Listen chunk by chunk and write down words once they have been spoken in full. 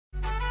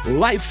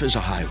Life is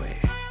a highway,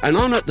 and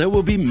on it there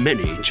will be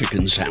many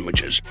chicken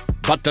sandwiches.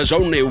 But there's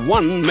only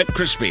one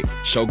McCrispy.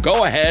 So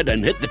go ahead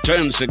and hit the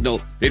turn signal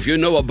if you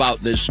know about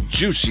this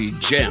juicy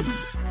gem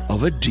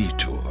of a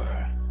detour.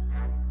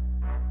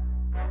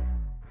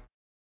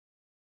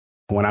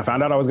 When I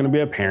found out I was going to be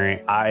a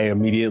parent, I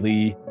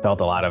immediately felt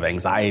a lot of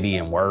anxiety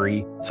and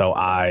worry. So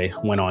I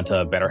went on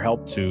to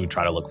BetterHelp to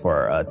try to look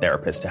for a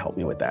therapist to help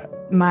me with that.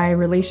 My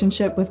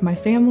relationship with my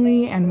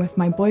family and with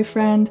my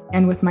boyfriend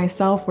and with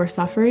myself were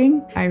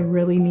suffering. I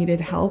really needed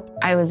help.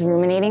 I was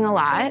ruminating a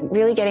lot.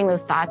 Really getting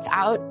those thoughts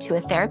out to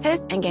a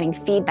therapist and getting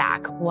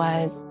feedback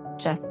was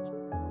just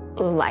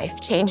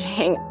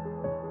life-changing.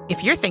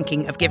 If you're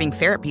thinking of giving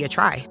therapy a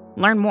try,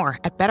 learn more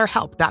at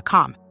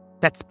BetterHelp.com.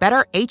 That's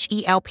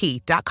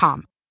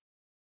BetterHelp.com.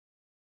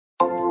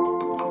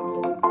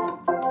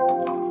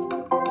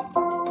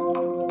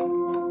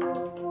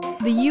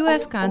 The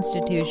U.S.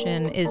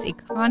 Constitution is a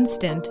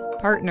constant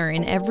partner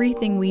in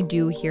everything we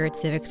do here at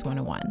Civics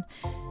 101.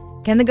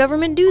 Can the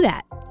government do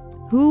that?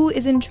 Who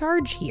is in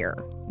charge here?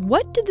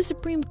 What did the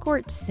Supreme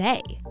Court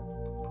say?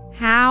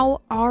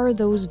 How are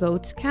those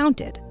votes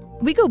counted?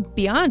 We go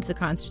beyond the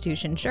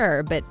Constitution,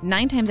 sure, but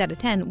 9 times out of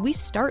 10, we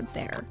start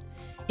there.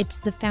 It's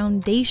the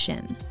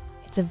foundation.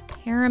 It's of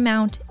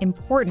paramount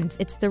importance.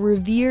 It's the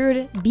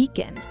revered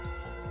beacon.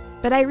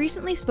 But I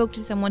recently spoke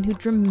to someone who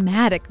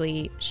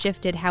dramatically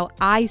shifted how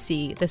I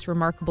see this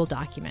remarkable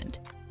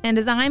document. And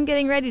as I'm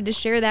getting ready to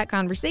share that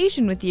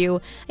conversation with you,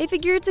 I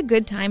figure it's a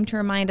good time to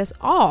remind us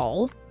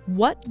all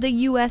what the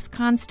U.S.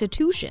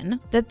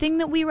 Constitution, the thing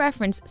that we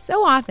reference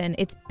so often,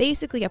 it's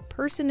basically a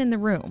person in the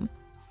room,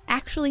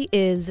 actually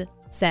is,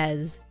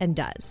 says, and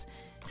does.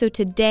 So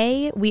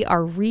today, we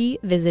are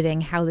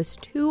revisiting how this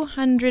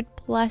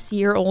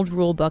 200-plus-year-old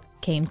rulebook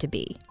came to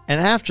be.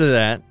 And after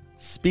that,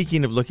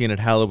 speaking of looking at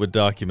hallowed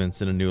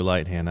documents in a new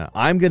light, Hannah,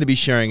 I'm going to be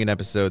sharing an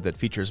episode that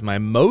features my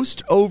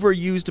most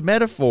overused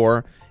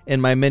metaphor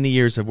in my many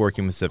years of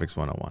working with Civics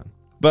 101.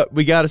 But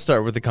we got to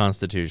start with the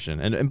Constitution.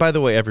 And by the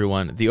way,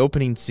 everyone, the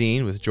opening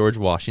scene with George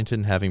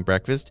Washington having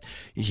breakfast,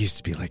 it used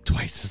to be like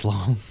twice as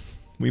long.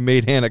 We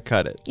made Hannah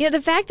cut it. Yeah, the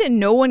fact that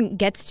no one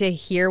gets to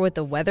hear what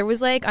the weather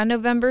was like on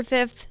November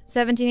 5th,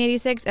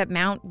 1786 at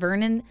Mount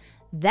Vernon,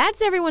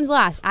 that's everyone's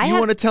loss. You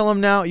want to tell them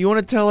now? You want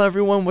to tell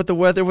everyone what the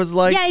weather was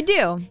like? Yeah, I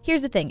do.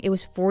 Here's the thing. It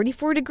was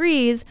 44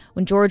 degrees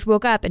when George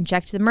woke up and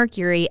checked the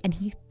mercury, and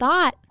he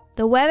thought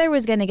the weather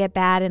was going to get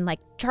bad, and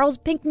Charles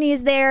Pinckney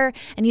is there,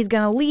 and he's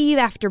going to leave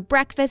after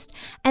breakfast.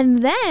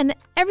 And then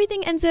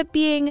everything ends up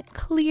being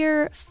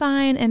clear,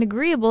 fine, and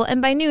agreeable.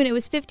 And by noon, it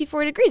was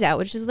 54 degrees out,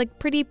 which is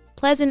pretty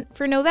pleasant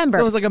for November.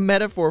 It was like a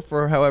metaphor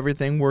for how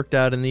everything worked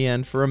out in the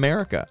end for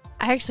America.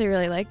 I actually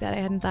really like that. I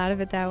hadn't thought of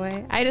it that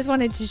way. I just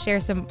wanted to share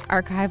some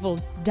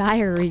archival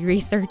diary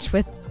research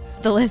with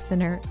the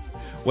listener.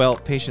 Well,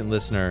 patient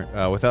listener,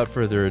 without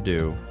further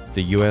ado,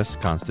 the U.S.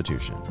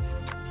 Constitution.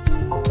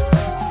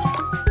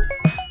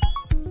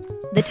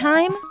 The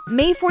time,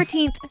 May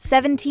 14th,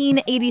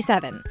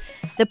 1787.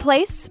 The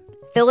place,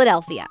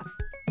 Philadelphia.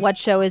 What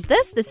show is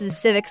this? This is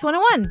Civics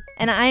 101,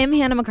 and I am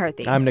Hannah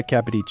McCarthy. I'm Nick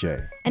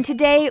Capodice. And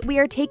today we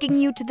are taking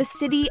you to the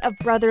city of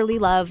brotherly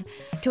love,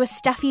 to a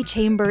stuffy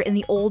chamber in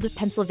the old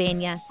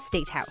Pennsylvania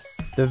State House.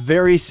 The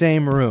very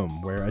same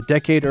room where a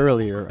decade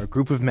earlier a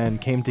group of men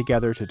came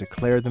together to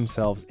declare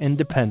themselves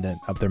independent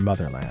of their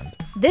motherland.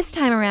 This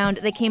time around,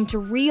 they came to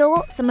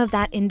reel some of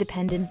that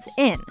independence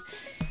in.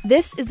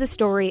 This is the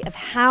story of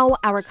how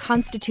our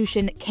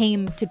Constitution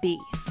came to be.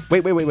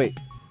 Wait.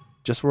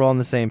 Just so we're all on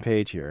the same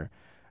page here.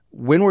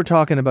 When we're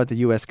talking about the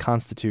U.S.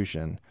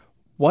 Constitution,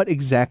 what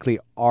exactly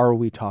are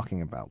we talking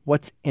about?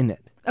 What's in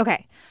it?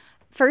 Okay,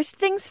 first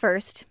things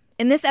first.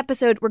 In this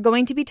episode, we're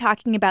going to be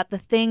talking about the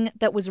thing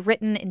that was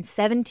written in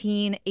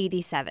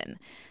 1787.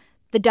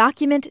 The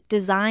document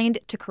designed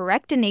to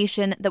correct a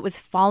nation that was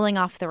falling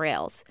off the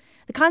rails.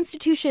 The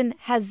Constitution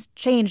has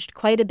changed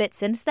quite a bit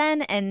since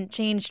then and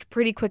changed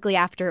pretty quickly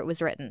after it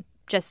was written,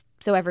 just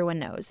so everyone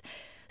knows.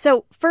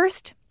 So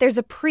first, there's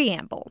a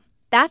preamble.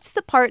 That's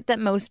the part that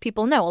most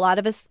people know. A lot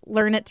of us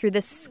learn it through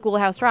this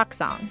Schoolhouse Rock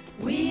song.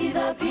 We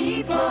the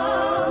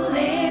people,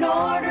 in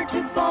order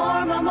to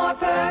form a more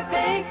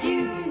perfect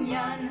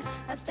union.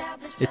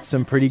 It's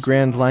some pretty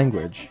grand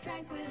language.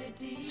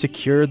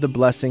 Secure the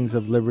blessings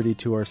of liberty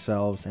to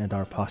ourselves and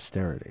our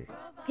posterity.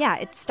 Yeah,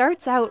 it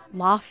starts out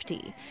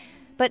lofty.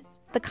 But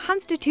the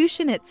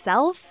Constitution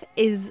itself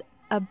is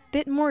a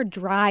bit more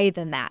dry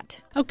than that.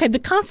 Okay, the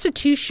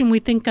Constitution we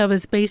think of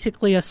as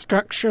basically a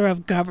structure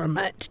of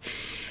government.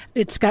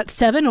 It's got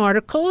 7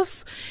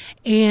 articles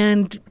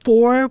and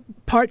 4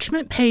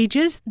 parchment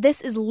pages.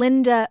 This is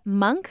Linda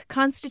Monk,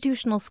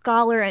 constitutional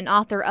scholar and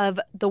author of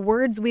The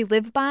Words We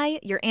Live By,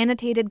 Your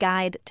Annotated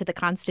Guide to the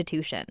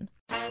Constitution.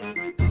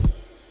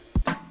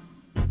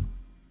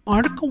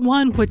 Article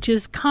 1, which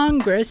is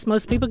Congress.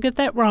 Most people get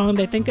that wrong.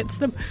 They think it's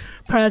the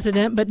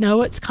president, but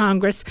no, it's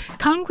Congress.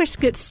 Congress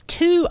gets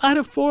 2 out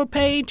of 4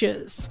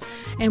 pages,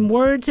 and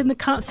words in the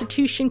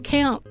Constitution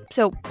count.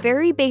 So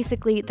very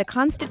basically, the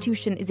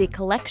Constitution is a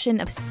collection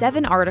of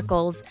 7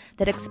 articles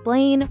that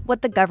explain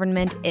what the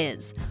government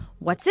is,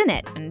 what's in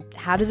it, and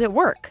how does it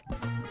work.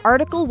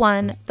 Article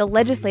 1, the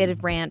legislative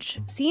branch,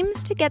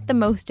 seems to get the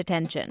most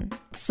attention.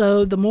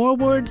 So the more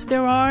words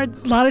there are,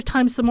 a lot of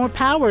times the more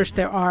powers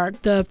there are.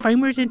 The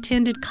framers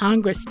intended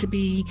Congress to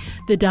be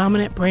the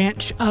dominant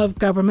branch of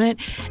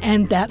government,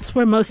 and that's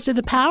where most of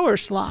the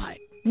powers lie.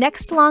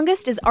 Next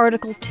longest is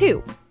Article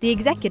 2, the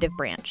executive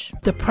branch.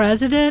 The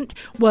president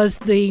was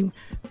the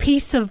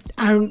piece of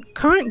our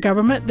current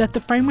government that the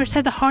framers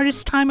had the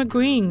hardest time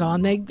agreeing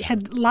on. They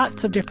had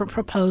lots of different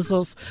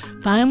proposals.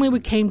 Finally, we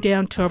came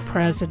down to a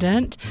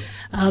president.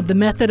 The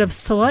method of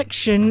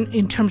selection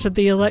in terms of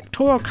the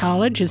Electoral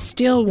College is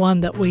still one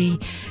that we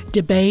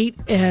debate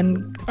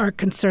and are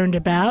concerned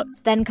about.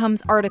 Then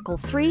comes Article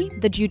 3,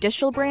 the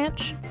judicial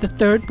branch. The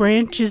third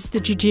branch is the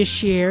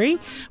judiciary,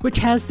 which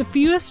has the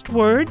fewest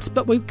words,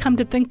 but we've come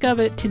to think of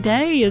it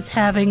today as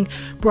having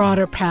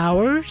broader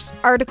powers.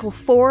 Article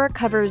 4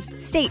 covers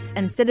states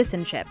and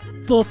citizenship.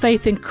 Full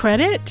faith and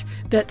credit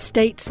that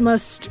states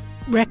must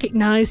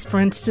recognize, for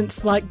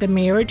instance, like the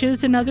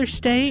marriages in other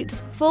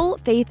states. Full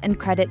faith and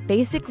credit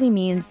basically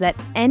means that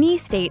any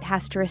state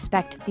has to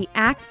respect the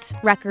acts,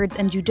 records,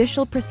 and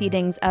judicial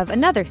proceedings of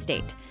another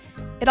state.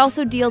 It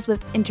also deals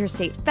with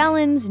interstate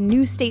felons,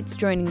 new states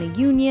joining the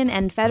union,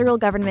 and federal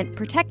government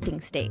protecting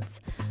states.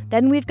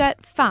 Then we've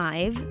got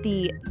 5,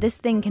 the "this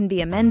thing can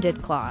be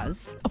amended"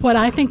 clause. What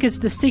I think is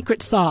the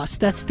secret sauce,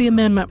 that's the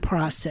amendment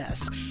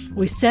process.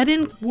 We set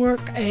in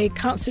work a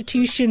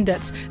constitution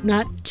that's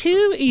not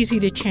too easy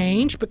to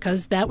change,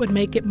 because that would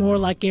make it more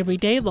like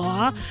everyday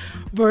law,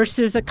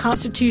 versus a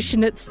constitution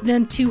that's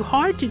then too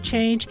hard to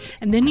change,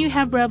 and then you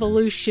have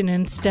revolution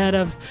instead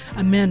of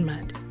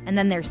amendment. And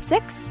then there's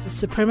 6. The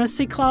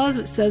supremacy clause.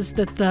 It says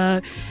that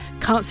the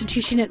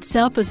Constitution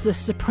itself is the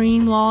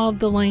supreme law of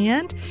the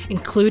land,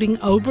 including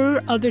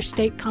over other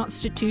state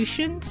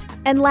constitutions.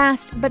 And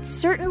last, but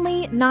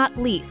certainly not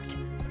least,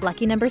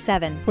 lucky number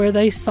 7. Where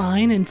they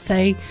sign and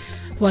say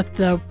what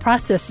the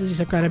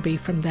processes are going to be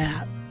from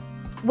that.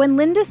 When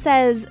Linda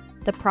says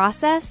the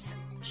process,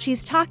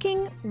 she's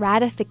talking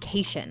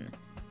ratification.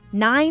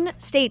 9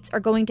 states are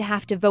going to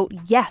have to vote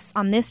yes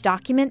on this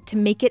document to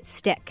make it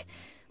stick.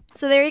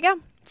 So there you go.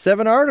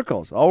 7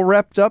 articles, all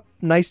wrapped up.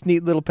 Nice,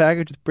 neat little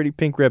package with pretty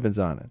pink ribbons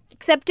on it.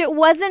 Except it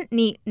wasn't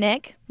neat,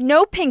 Nick.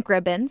 No pink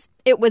ribbons.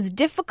 It was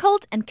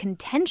difficult and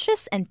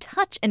contentious and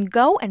touch and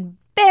go and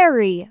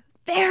very,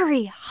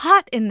 very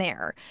hot in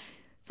there.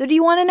 So do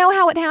you want to know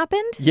how it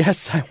happened?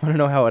 Yes, I want to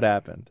know how it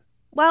happened.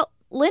 Well,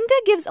 Linda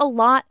gives a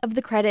lot of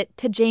the credit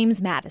to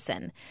James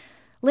Madison.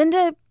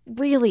 Linda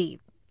really,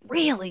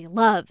 really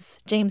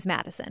loves James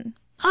Madison.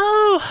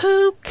 Oh,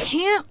 who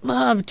can't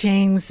love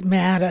James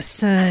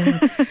Madison?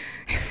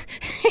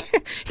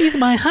 He's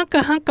my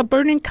hunka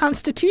burning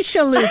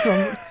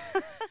constitutionalism.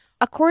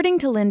 According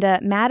to Linda,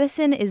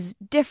 Madison is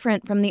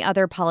different from the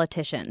other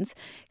politicians.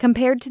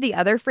 Compared to the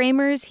other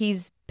framers,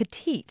 he's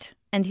petite,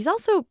 and he's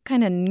also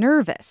kind of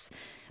nervous.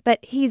 But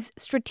he's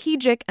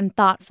strategic and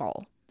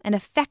thoughtful, an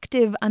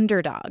effective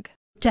underdog.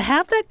 To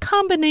have that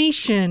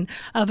combination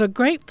of a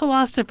great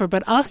philosopher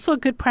but also a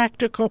good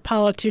practical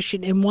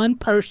politician in one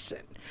person,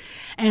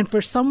 and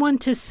for someone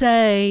to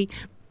say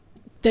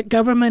that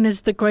government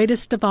is the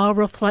greatest of all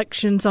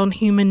reflections on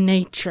human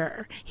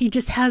nature, he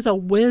just has a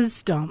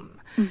wisdom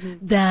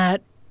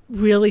that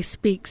really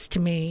speaks to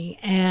me,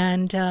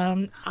 and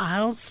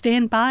I'll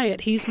stand by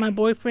it. He's my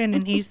boyfriend,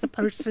 and he's the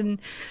person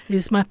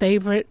who's my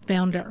favorite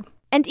founder.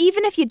 And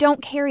even if you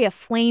don't carry a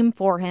flame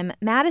for him,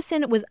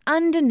 Madison was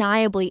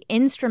undeniably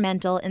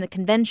instrumental in the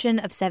Convention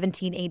of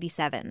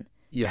 1787.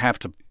 You have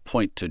to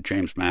point to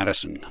James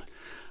Madison.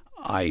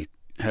 I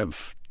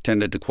have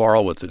tended to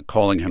quarrel with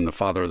calling him the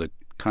father of the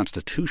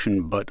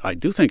Constitution, but I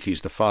do think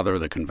he's the father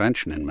of the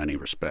Convention in many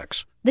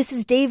respects. This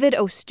is David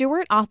O.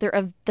 Stewart, author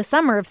of The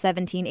Summer of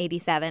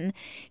 1787.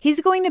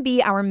 He's going to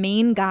be our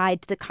main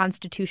guide to the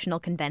Constitutional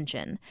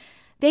Convention.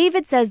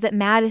 David says that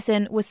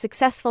Madison was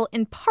successful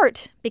in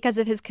part because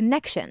of his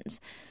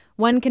connections,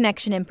 one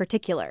connection in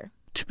particular.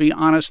 To be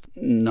honest,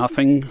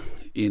 nothing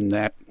in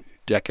that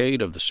decade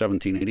of the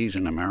 1780s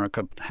in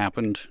America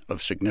happened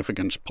of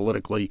significance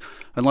politically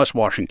unless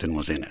Washington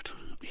was in it.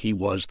 He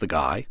was the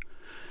guy,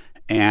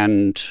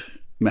 and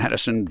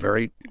Madison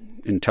very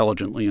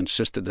intelligently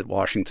insisted that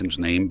Washington's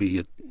name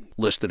be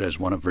listed as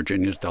one of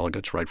Virginia's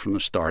delegates right from the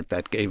start.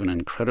 That gave an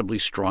incredibly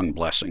strong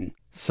blessing.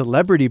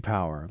 Celebrity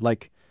power,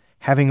 like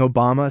having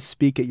Obama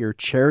speak at your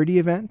charity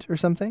event or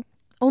something?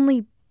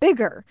 Only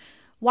bigger.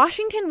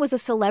 Washington was a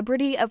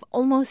celebrity of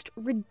almost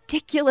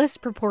ridiculous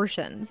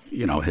proportions.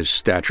 You know, his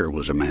stature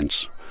was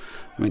immense.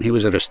 I mean, he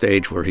was at a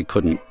stage where he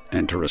couldn't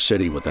enter a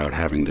city without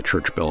having the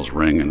church bells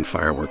ring and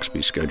fireworks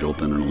be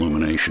scheduled and an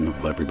illumination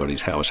of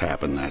everybody's house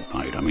happen that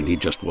night. I mean, he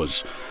just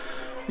was,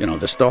 you know,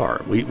 the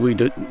star.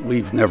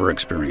 We've never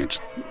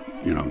experienced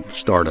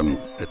stardom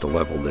at the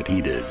level that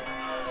he did.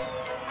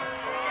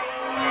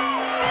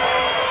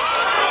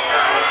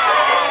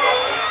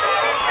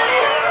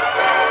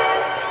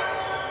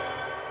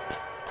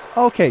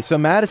 Okay, so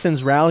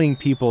Madison's rallying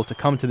people to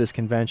come to this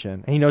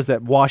convention, and he knows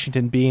that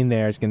Washington being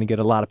there is going to get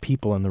a lot of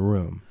people in the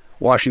room.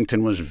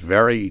 Washington was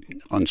very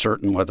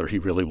uncertain whether he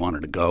really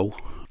wanted to go,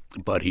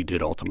 but he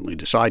did ultimately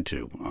decide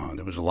to.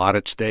 There was a lot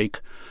at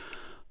stake,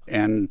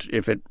 and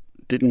if it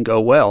didn't go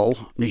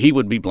well, he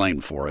would be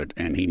blamed for it,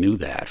 and he knew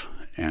that.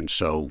 And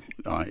so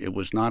it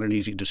was not an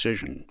easy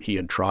decision. He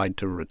had tried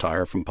to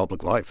retire from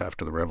public life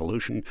after the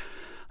Revolution,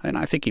 and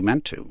I think he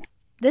meant to.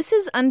 This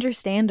is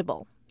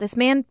understandable. This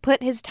man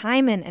put his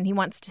time in, and he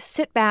wants to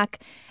sit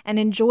back and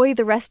enjoy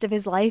the rest of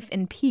his life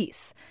in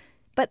peace.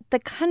 But the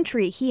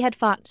country he had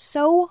fought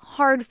so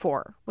hard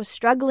for was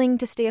struggling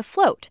to stay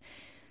afloat.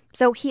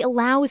 So he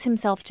allows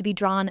himself to be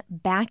drawn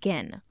back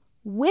in,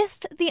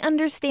 with the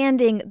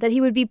understanding that he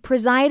would be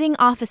presiding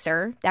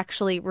officer,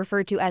 actually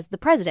referred to as the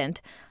president,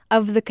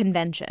 of the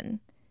convention.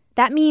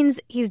 That means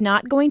he's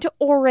not going to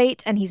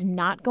orate and he's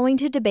not going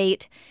to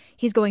debate.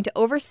 He's going to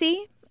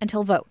oversee and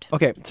he'll vote.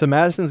 Okay, so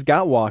Madison's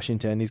got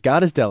Washington, he's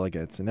got his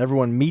delegates, and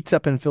everyone meets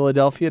up in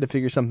Philadelphia to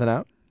figure something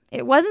out?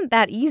 It wasn't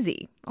that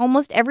easy.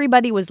 Almost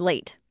everybody was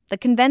late. The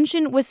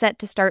convention was set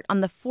to start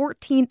on the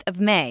 14th of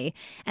May,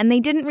 and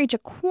they didn't reach a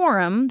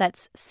quorum,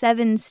 that's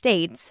 7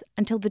 states,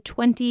 until the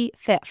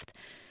 25th.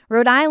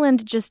 Rhode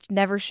Island just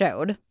never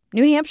showed.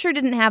 New Hampshire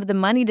didn't have the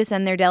money to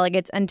send their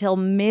delegates until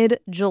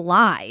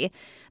mid-July.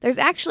 There's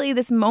actually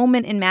this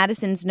moment in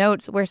Madison's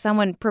notes where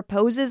someone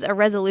proposes a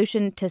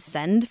resolution to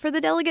send for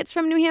the delegates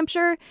from New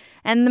Hampshire,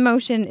 and the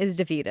motion is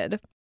defeated.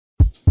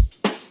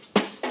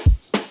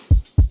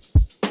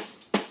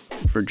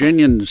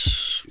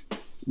 Virginians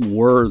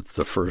were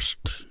the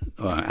first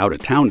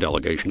out-of-town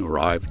delegation who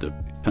arrived. The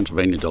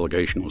Pennsylvania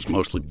delegation was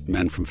mostly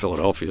men from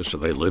Philadelphia, so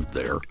they lived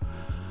there.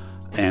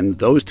 And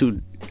those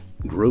two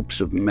groups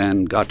of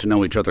men got to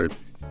know each other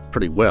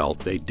pretty well.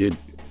 They did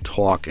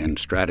talk and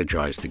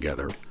strategize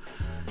together.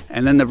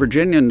 And then the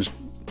Virginians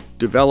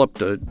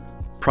developed a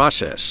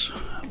process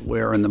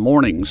where in the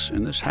mornings,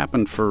 and this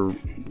happened for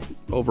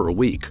over a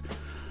week,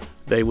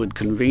 they would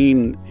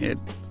convene at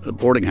a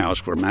boarding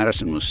house where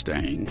Madison was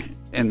staying,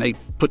 and they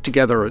put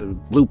together a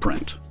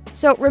blueprint.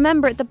 So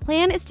remember, the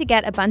plan is to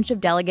get a bunch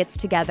of delegates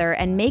together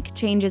and make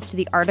changes to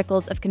the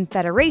Articles of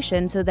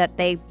Confederation so that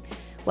they,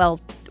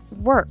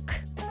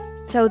 work,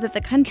 so that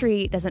the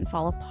country doesn't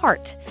fall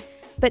apart.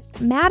 But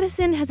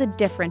Madison has a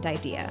different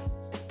idea.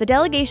 The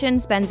delegation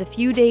spends a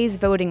few days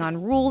voting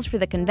on rules for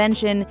the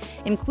convention,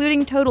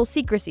 including total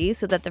secrecy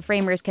so that the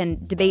framers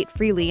can debate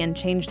freely and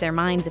change their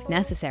minds if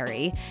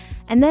necessary.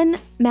 And then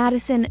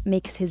Madison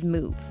makes his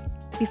move.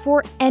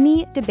 Before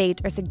any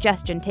debate or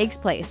suggestion takes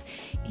place,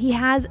 he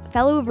has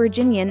fellow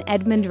Virginian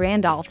Edmund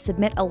Randolph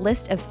submit a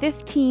list of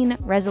 15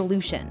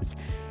 resolutions.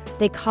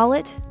 They call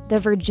it the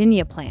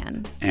Virginia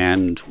Plan.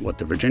 And what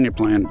the Virginia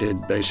Plan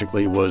did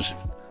basically was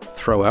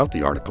throw out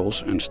the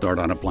articles and start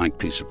on a blank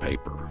piece of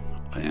paper.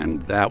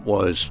 And that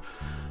was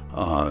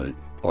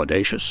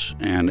audacious,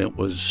 and it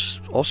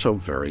was also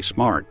very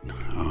smart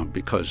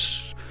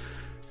because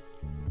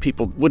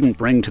people wouldn't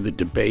bring to the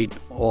debate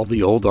all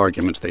the old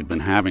arguments they'd been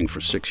having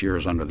for 6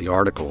 years under the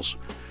Articles,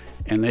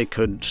 and they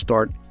could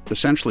start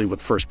essentially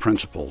with first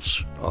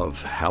principles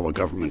of how a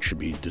government should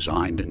be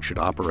designed and should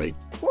operate.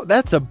 Well,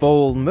 that's a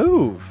bold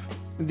move.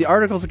 The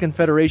Articles of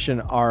Confederation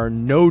are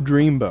no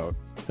dreamboat.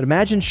 But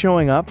imagine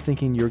showing up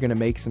thinking you're going to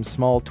make some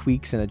small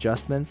tweaks and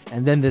adjustments,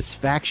 and then this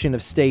faction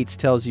of states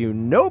tells you,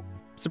 nope,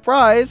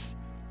 surprise,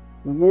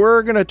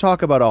 we're going to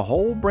talk about a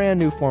whole brand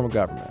new form of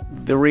government.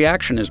 The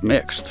reaction is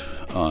mixed,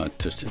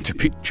 to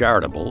be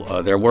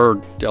charitable. There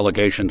were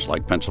delegations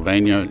like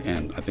Pennsylvania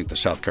and I think the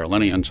South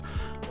Carolinians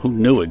who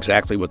knew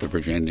exactly what the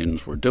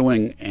Virginians were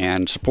doing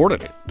and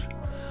supported it.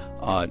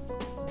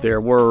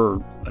 There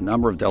were a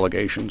number of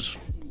delegations,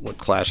 what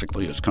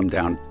classically has come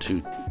down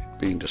to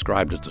being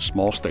described as the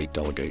small state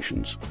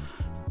delegations,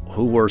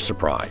 who were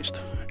surprised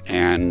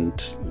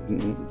and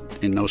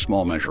in no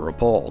small measure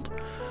appalled.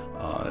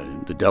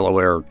 The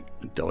Delaware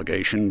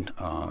delegation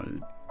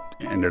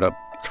ended up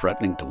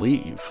threatening to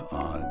leave.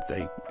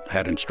 They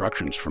had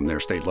instructions from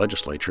their state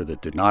legislature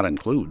that did not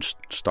include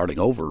starting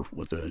over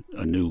with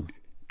a new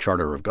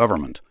charter of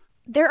government.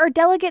 There are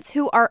delegates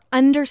who are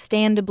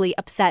understandably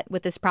upset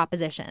with this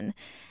proposition,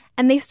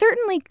 and they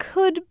certainly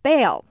could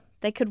bail.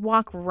 They could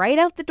walk right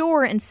out the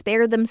door and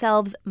spare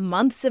themselves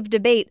months of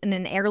debate in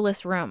an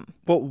airless room.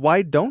 But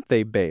why don't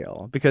they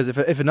bail? Because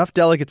if enough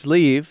delegates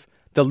leave,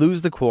 they'll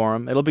lose the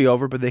quorum, it'll be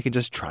over, but they can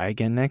just try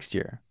again next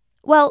year.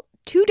 Well,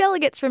 2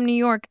 delegates from New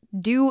York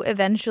do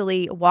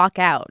eventually walk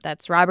out.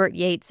 That's Robert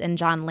Yates and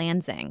John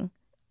Lansing.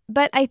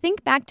 But I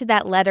think back to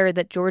that letter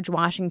that George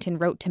Washington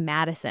wrote to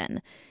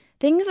Madison.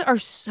 Things are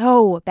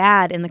so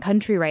bad in the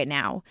country right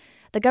now.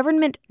 The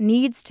government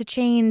needs to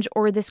change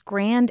or this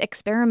grand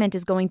experiment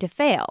is going to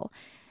fail.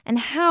 And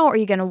how are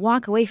you going to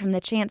walk away from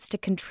the chance to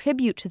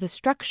contribute to the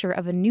structure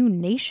of a new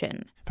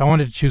nation? If I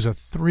wanted to choose a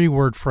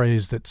 3-word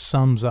phrase that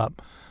sums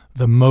up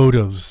the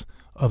motives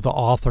of the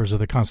authors of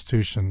the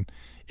Constitution,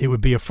 it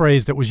would be a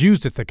phrase that was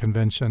used at the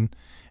convention,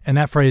 and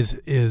that phrase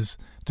is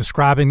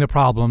describing the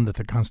problem that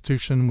the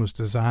Constitution was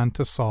designed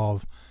to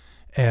solve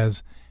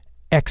as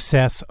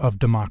excess of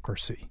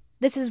democracy.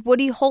 This is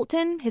Woody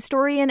Holton,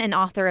 historian and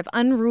author of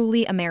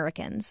Unruly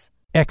Americans.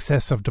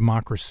 Excess of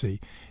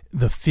democracy.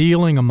 The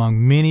feeling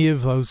among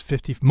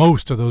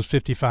most of those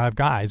 55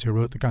 guys who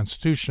wrote the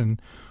Constitution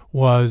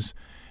was,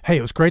 hey,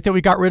 it was great that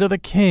we got rid of the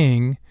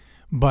king,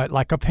 but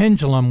like a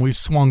pendulum, we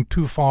swung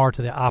too far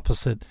to the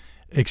opposite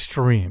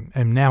extreme.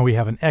 And now we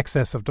have an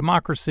excess of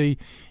democracy,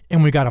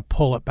 and we got to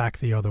pull it back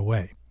the other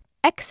way.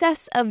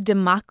 Excess of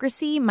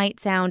democracy might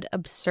sound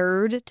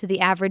absurd to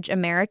the average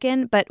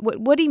American, but what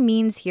Woody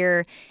means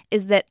here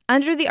is that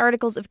under the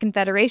Articles of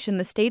Confederation,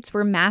 the states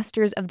were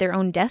masters of their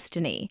own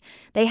destiny.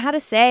 They had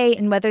a say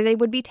in whether they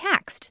would be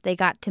taxed. They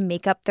got to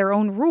make up their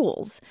own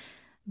rules.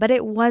 But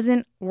it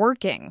wasn't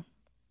working.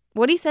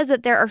 Woody says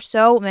that there are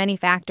so many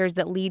factors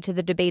that lead to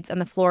the debates on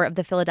the floor of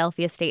the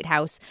Philadelphia State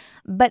House,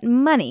 but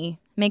money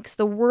makes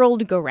the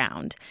world go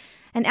round.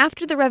 And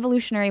after the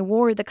Revolutionary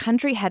War, the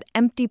country had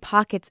empty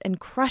pockets and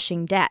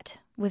crushing debt,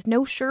 with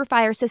no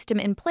surefire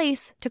system in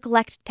place to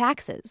collect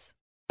taxes.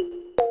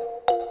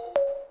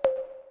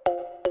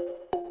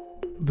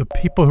 The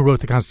people who wrote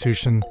the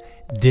Constitution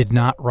did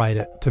not write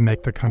it to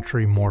make the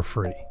country more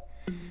free.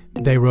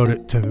 They wrote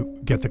it to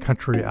get the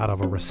country out of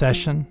a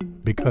recession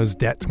because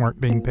debts weren't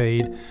being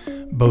paid,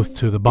 both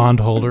to the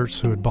bondholders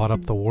who had bought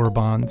up the war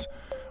bonds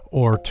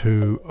or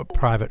to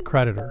private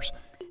creditors.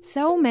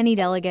 So many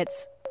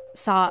delegates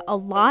saw a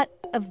lot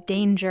of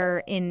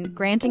danger in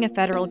granting a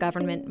federal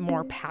government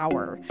more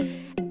power.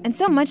 And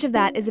so much of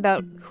that is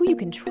about who you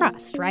can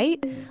trust,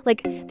 right?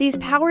 Like, these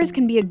powers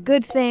can be a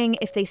good thing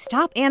if they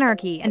stop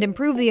anarchy and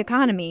improve the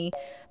economy,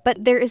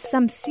 but there is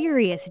some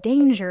serious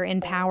danger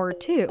in power,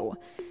 too.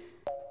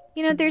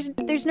 You know, there's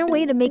no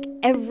way to make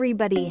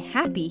everybody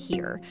happy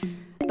here.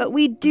 But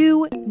we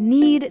do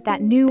need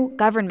that new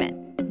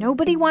government.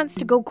 Nobody wants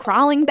to go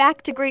crawling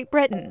back to Great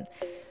Britain.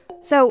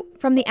 So,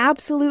 from the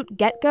absolute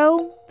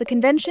get-go, the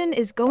convention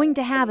is going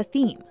to have a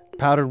theme.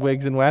 Powdered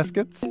wigs and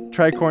waskets?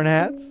 Tricorn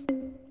hats?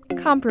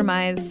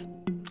 Compromise.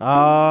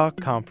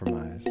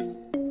 Compromise.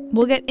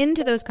 We'll get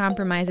into those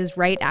compromises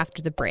right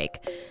after the break.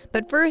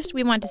 But first,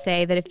 we want to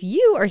say that if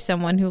you are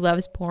someone who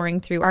loves pouring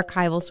through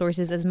archival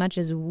sources as much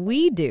as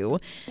we do,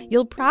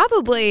 you'll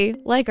probably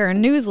like our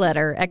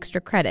newsletter,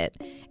 Extra Credit.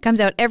 It comes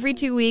out every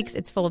 2 weeks.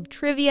 It's full of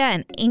trivia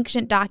and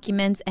ancient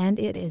documents, and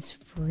it is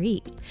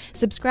free.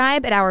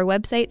 Subscribe at our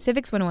website,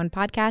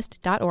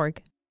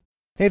 civics101podcast.org.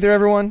 Hey there,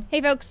 everyone. Hey,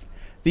 folks.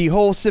 The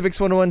whole Civics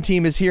 101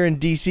 team is here in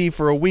D.C.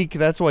 for a week.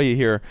 That's why you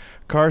hear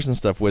cars and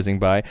stuff whizzing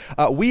by.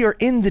 We are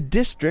in the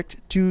district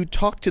to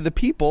talk to the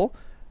people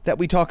that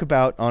we talk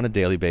about on a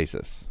daily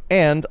basis.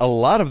 And a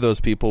lot of those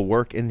people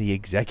work in the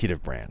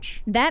executive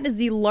branch. That is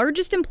the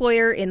largest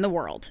employer in the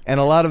world.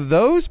 And a lot of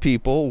those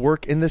people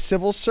work in the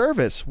civil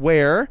service,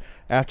 where,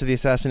 after the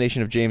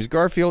assassination of James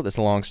Garfield, it's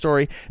a long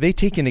story, they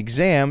take an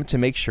exam to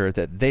make sure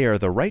that they are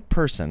the right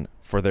person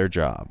for their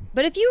job.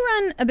 But if you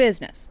run a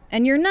business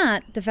and you're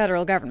not the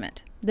federal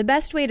government, the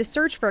best way to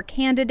search for a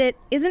candidate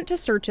isn't to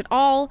search at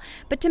all,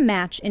 but to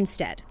match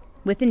instead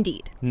with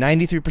Indeed.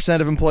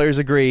 93% of employers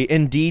agree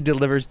Indeed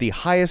delivers the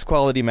highest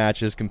quality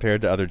matches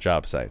compared to other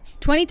job sites.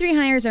 23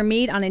 hires are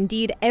made on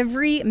Indeed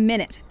every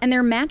minute, and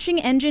their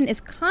matching engine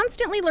is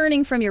constantly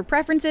learning from your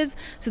preferences,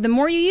 so the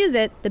more you use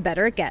it, the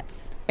better it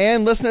gets.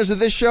 And listeners of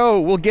this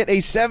show will get a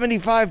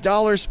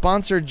 $75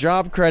 sponsored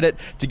job credit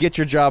to get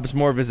your jobs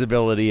more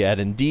visibility at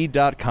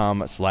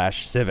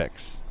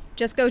Indeed.com/civics.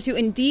 Just go to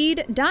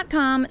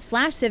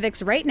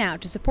Indeed.com/civics right now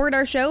to support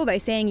our show by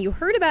saying you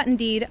heard about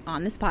Indeed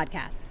on this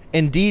podcast.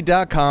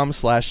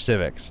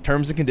 Indeed.com/civics.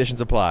 Terms and conditions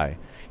apply.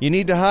 You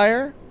need to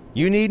hire?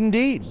 You need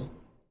Indeed.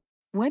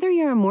 Whether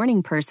you're a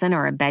morning person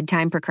or a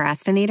bedtime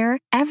procrastinator,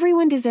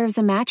 everyone deserves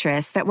a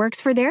mattress that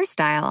works for their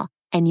style.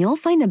 And you'll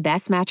find the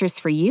best mattress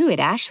for you at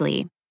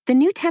Ashley. The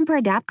new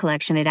Tempur-Adapt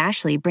collection at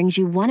Ashley brings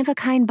you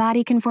one-of-a-kind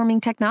body-conforming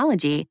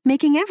technology,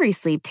 making every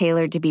sleep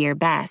tailored to be your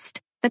best.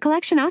 The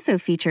collection also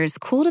features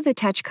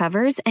cool-to-the-touch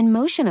covers and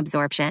motion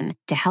absorption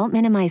to help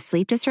minimize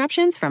sleep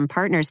disruptions from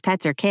partners,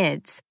 pets, or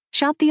kids.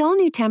 Shop the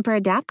all-new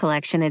Tempur-Adapt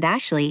collection at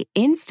Ashley,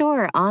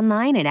 in-store or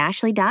online at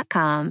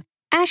ashley.com.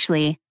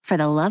 Ashley, for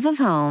the love of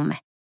home.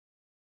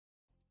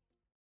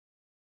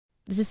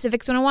 This is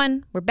Civics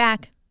 101. We're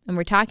back, and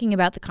we're talking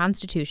about the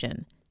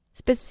Constitution,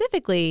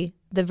 specifically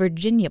the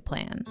Virginia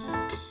Plan.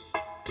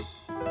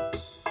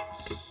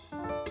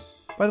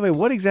 By the way,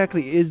 what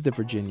exactly is the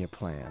Virginia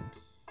Plan?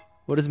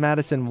 What does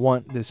Madison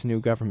want this new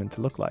government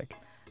to look like?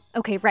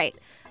 Okay, right.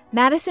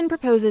 Madison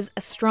proposes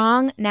a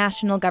strong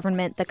national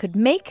government that could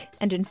make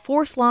and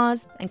enforce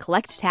laws and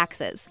collect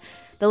taxes.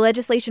 The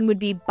legislation would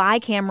be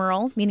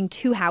bicameral, meaning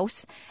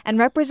two-house, and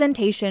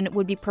representation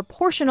would be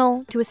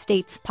proportional to a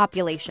state's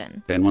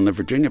population. And when the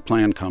Virginia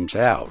Plan comes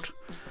out,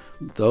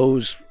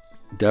 those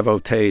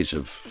devotees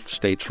of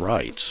states'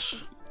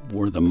 rights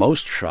were the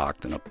most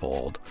shocked and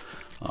appalled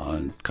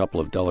A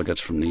couple of delegates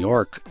from New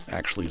York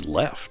actually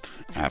left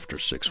after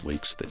 6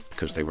 weeks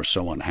because they were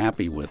so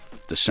unhappy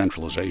with the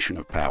centralization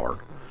of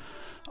power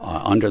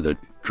under the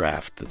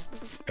draft that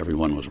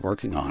everyone was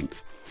working on.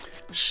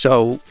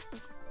 So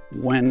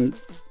when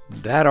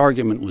that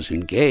argument was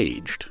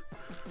engaged,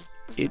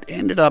 it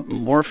ended up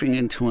morphing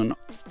into an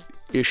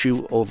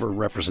issue over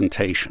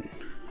representation.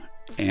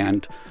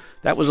 And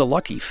that was a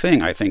lucky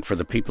thing, I think, for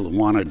the people who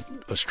wanted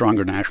a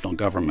stronger national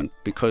government,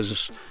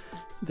 because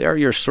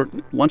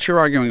once you're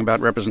arguing about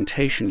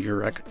representation,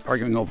 you're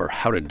arguing over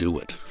how to do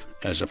it,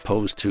 as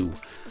opposed to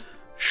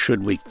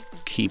should we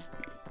keep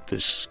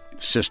this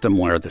system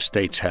where the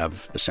states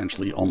have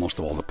essentially almost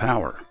all the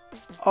power.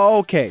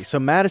 Okay, so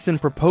Madison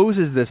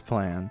proposes this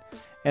plan,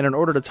 and in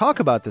order to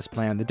talk about this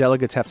plan, the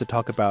delegates have to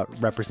talk about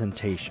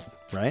representation,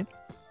 right?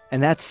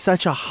 And that's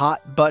such a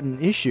hot-button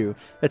issue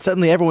that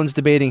suddenly everyone's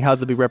debating how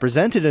they'll be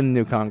represented in the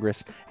new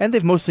Congress, and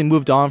they've mostly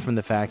moved on from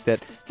the fact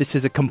that this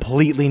is a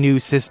completely new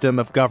system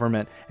of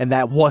government, and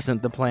that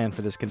wasn't the plan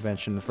for this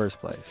convention in the first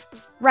place.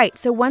 Right,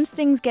 so once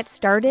things get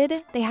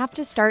started, they have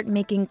to start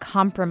making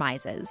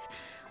compromises.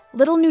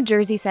 Little New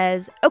Jersey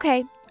says,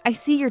 okay, I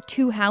see your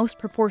 2-house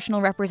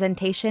proportional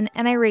representation,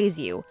 and I raise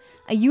you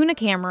a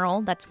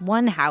unicameral, that's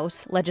 1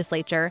 house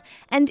legislature,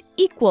 and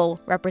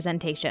equal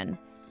representation.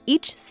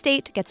 Each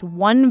state gets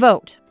 1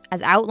 vote,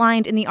 as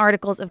outlined in the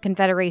Articles of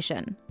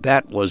Confederation.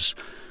 That was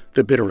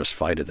the bitterest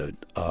fight of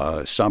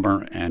the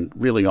summer and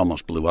really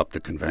almost blew up the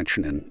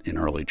convention in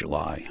early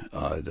July.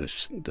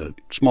 The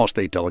small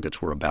state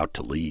delegates were about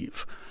to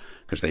leave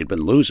because they'd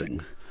been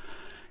losing.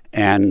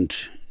 And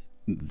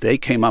they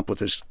came up with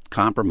this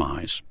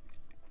compromise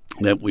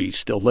that we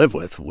still live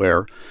with,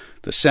 where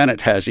the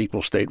Senate has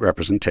equal state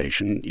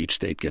representation. Each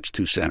state gets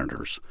 2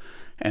 senators.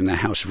 And the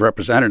House of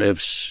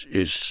Representatives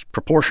is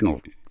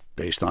proportional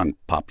based on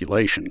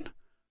population.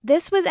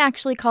 This was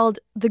actually called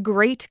the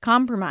Great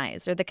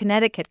Compromise, or the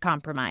Connecticut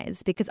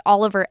Compromise, because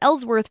Oliver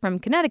Ellsworth from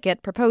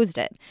Connecticut proposed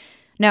it.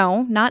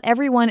 No, not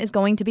everyone is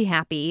going to be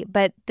happy,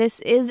 but this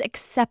is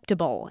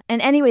acceptable.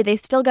 And anyway, they've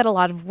still got a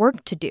lot of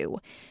work to do.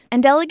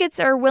 And delegates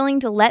are willing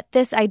to let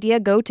this idea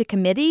go to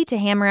committee to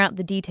hammer out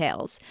the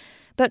details.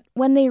 But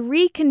when they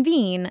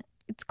reconvene,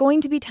 it's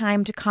going to be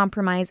time to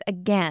compromise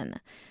again.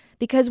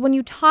 Because when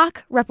you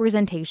talk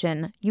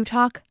representation, you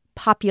talk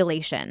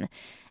population.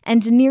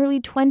 And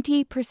nearly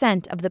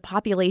 20% of the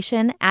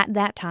population at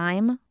that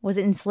time was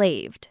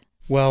enslaved.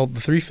 Well, the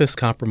Three-Fifths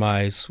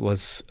Compromise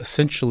was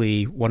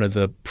essentially one of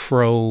the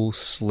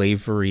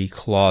pro-slavery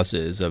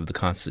clauses of the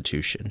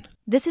Constitution.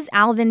 This is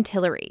Alvin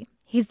Tillery.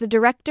 He's the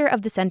director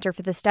of the Center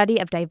for the Study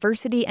of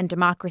Diversity and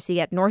Democracy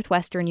at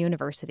Northwestern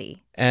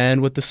University.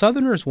 And what the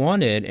Southerners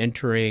wanted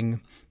entering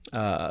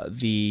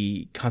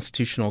the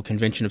Constitutional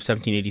Convention of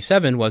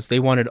 1787 was they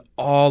wanted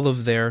all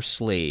of their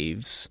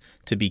slaves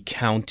to be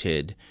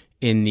counted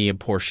in the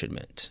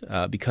apportionment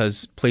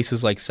because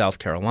places like South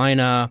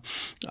Carolina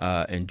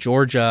and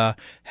Georgia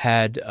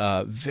had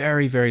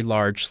very, very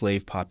large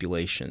slave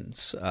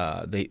populations.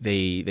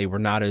 They were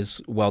not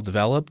as well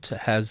developed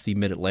as the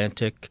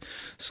Mid-Atlantic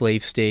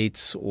slave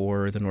states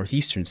or the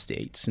Northeastern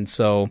states. And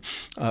so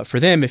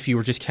for them, if you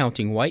were just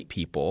counting white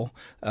people,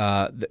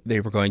 they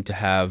were going to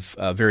have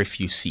very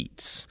few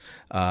seats.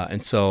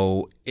 And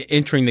so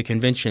entering the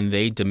convention,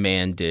 they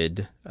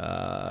demanded,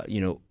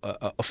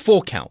 a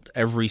full count.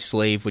 Every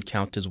slave would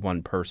count as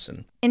one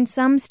person. In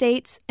some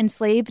states,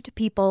 enslaved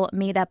people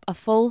made up a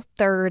full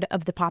third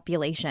of the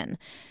population.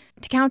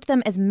 To count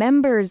them as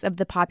members of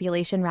the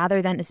population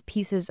rather than as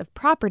pieces of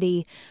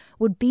property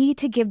would be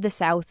to give the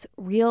South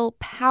real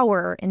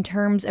power in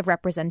terms of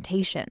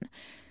representation.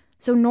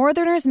 So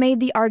Northerners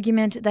made the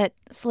argument that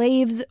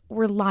slaves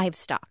were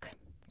livestock,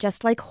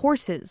 just like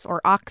horses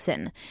or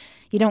oxen.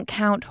 You don't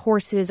count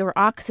horses or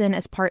oxen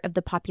as part of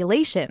the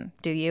population,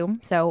 do you?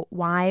 So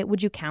why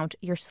would you count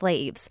your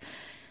slaves?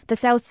 The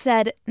South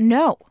said,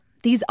 no,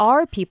 these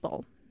are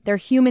people. They're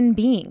human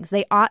beings.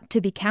 They ought to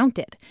be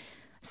counted.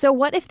 So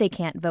what if they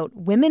can't vote?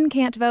 Women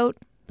can't vote,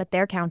 but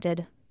they're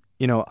counted.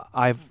 You know,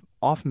 I've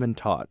often been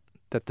taught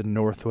that the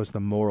North was the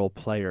moral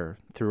player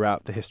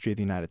throughout the history of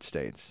the United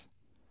States.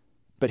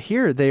 But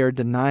here they are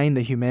denying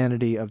the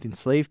humanity of the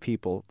enslaved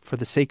people for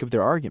the sake of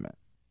their argument.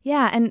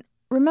 Yeah, and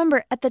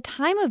remember, at the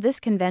time of this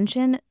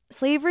convention,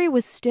 slavery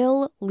was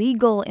still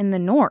legal in the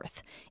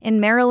North, in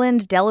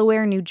Maryland,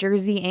 Delaware, New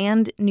Jersey,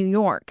 and New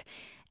York.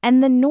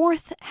 And the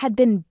North had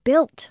been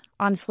built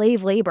on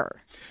slave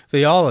labor.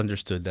 They all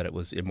understood that it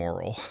was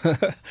immoral.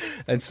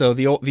 And so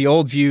the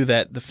old view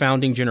that the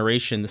founding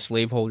generation, the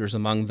slaveholders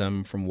among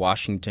them from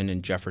Washington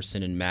and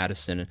Jefferson and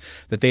Madison,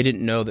 that they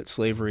didn't know that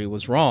slavery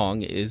was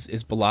wrong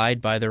is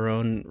belied by their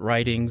own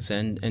writings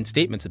and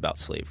statements about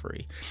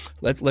slavery.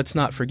 Let's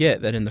not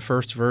forget that in the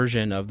first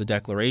version of the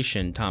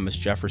Declaration, Thomas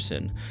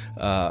Jefferson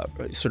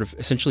sort of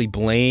essentially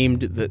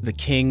blamed the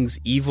king's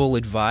evil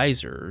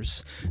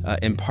advisors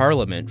in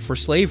Parliament for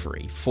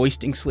slavery,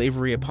 foisting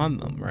slavery upon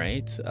them, right?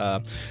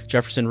 Jefferson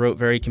Jefferson wrote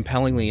very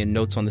compellingly in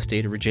Notes on the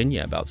State of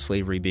Virginia about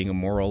slavery being a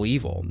moral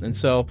evil. And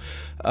so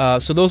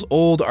those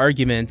old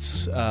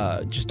arguments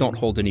just don't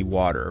hold any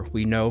water.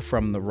 We know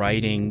from the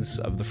writings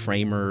of the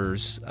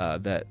framers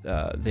that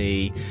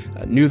they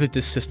knew that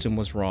this system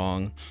was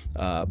wrong,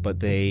 but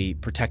they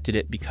protected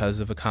it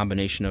because of a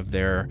combination of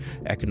their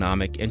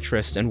economic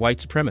interest and white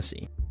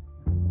supremacy.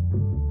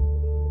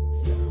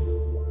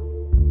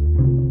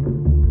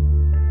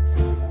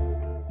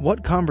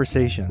 What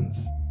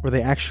conversations were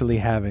they actually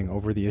having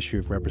over the issue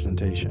of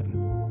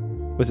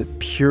representation? Was it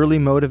purely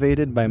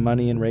motivated by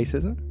money and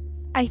racism?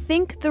 I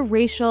think the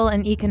racial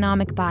and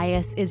economic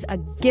bias is a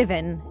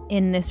given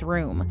in this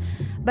room.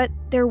 But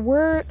there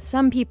were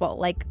some people,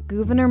 like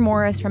Gouverneur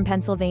Morris from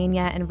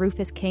Pennsylvania and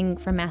Rufus King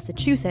from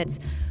Massachusetts,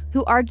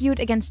 who argued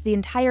against the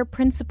entire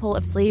principle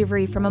of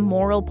slavery from a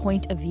moral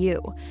point of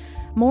view.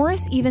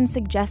 Morris even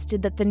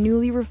suggested that the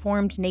newly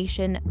reformed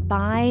nation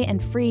buy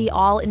and free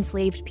all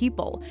enslaved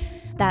people.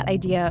 That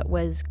idea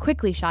was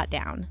quickly shot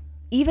down.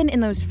 Even in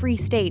those free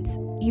states,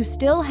 you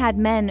still had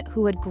men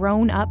who had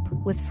grown up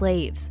with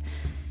slaves.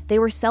 They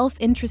were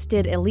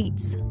self-interested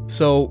elites.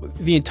 So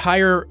the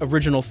entire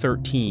original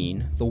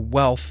 13, the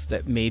wealth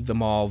that made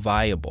them all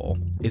viable,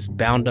 is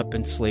bound up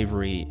in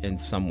slavery in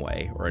some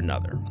way or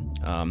another.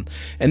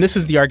 And this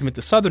is the argument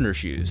the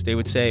Southerners used. They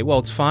would say, well,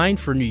 it's fine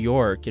for New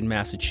York and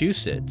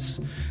Massachusetts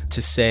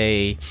to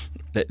say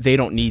that they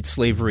don't need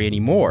slavery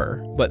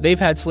anymore, but they've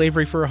had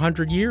slavery for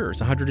 100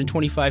 years,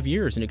 125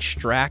 years, and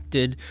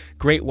extracted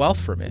great wealth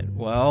from it.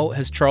 Well,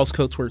 as Charles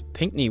Cotesworth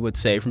Pinckney would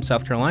say from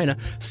South Carolina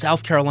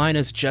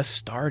is just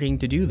starting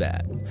to do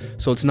that.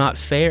 So it's not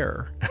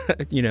fair,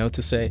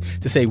 to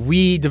say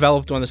we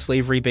developed on a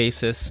slavery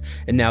basis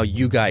and now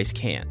you guys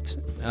can't.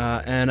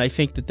 And I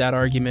think that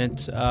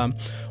argument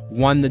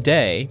won the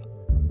day.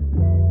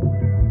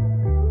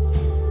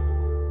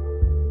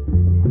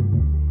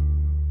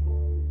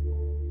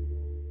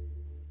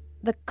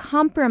 The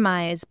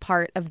compromise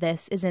part of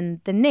this is in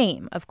the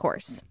name, of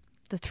course,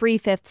 the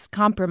 3/5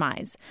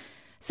 compromise.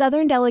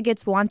 Southern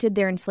delegates wanted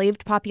their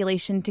enslaved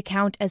population to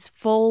count as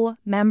full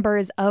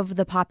members of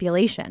the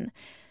population.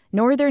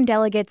 Northern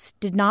delegates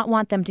did not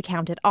want them to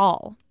count at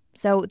all.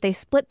 So they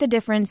split the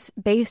difference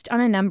based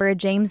on a number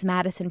James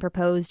Madison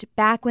proposed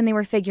back when they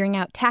were figuring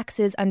out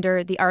taxes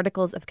under the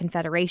Articles of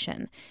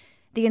Confederation.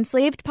 The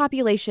enslaved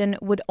population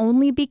would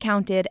only be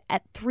counted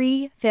at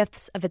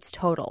 3/5 of its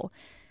total.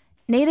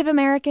 Native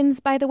Americans,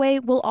 by the way,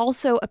 will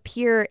also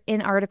appear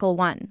in Article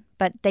 1,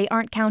 but they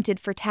aren't counted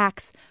for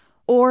tax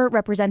or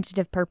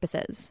representative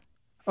purposes.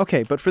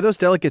 Okay, but for those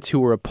delegates who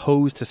were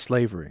opposed to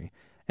slavery,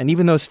 and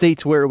even those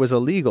states where it was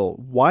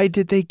illegal, why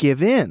did they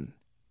give in?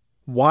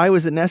 Why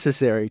was it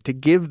necessary to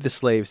give the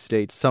slave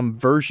states some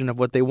version of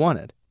what they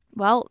wanted?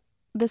 Well,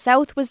 the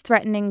South was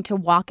threatening to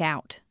walk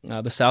out.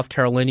 The South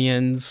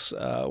Carolinians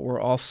were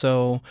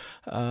also,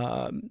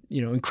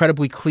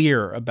 incredibly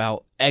clear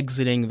about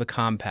exiting the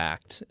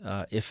compact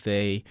if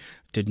they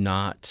did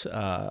not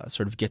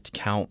sort of get to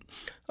count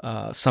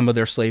some of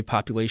their slave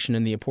population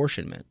in the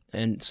apportionment.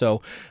 And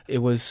so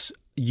it was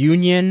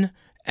union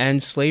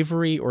and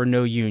slavery or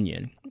no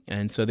union.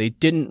 And so they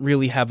didn't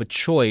really have a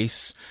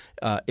choice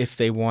if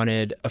they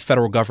wanted a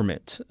federal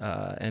government.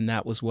 And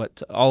that was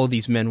what all of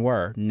these men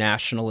were,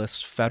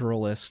 nationalists,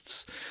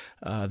 federalists.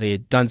 They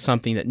had done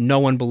something that no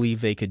one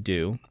believed they could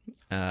do,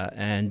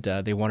 and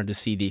they wanted to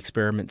see the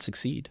experiment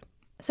succeed.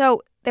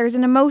 So there's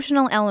an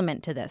emotional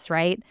element to this,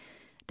 right?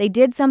 They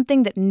did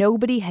something that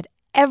nobody had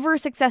ever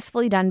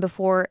successfully done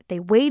before. They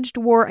waged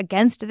war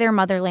against their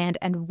motherland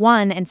and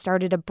won and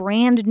started a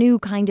brand new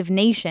kind of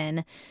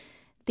nation.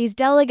 These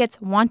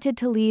delegates wanted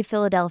to leave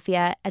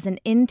Philadelphia as an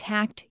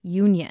intact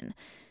union.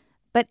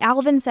 But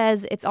Alvin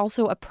says it's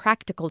also a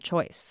practical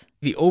choice.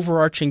 The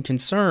overarching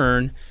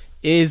concern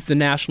is the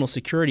national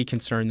security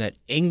concern that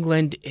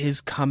England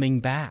is coming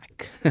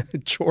back.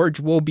 George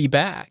will be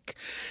back.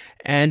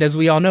 And as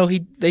we all know,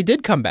 they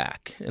did come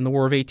back in the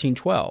War of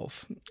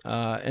 1812.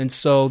 And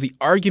so the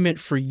argument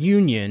for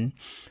union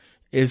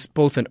is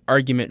both an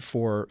argument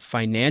for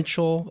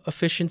financial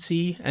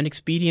efficiency and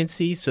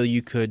expediency, so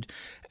you could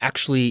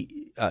actually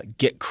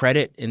get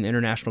credit in the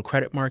international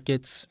credit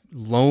markets,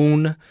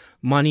 loan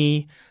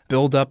money,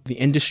 build up the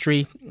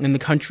industry in the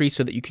country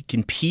so that you could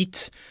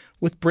compete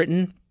with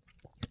Britain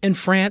and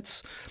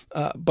France,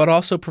 but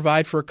also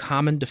provide for a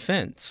common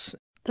defense.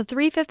 The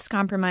 3/5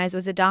 compromise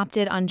was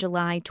adopted on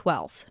July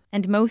 12th,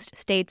 and most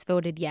states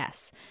voted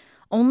yes.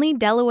 Only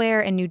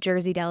Delaware and New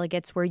Jersey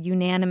delegates were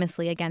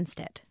unanimously against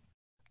it.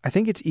 I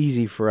think it's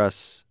easy for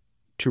us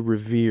to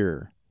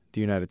revere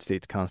the United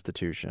States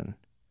Constitution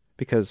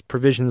because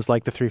provisions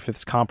like the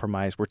 3/5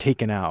 compromise were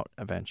taken out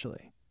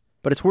eventually.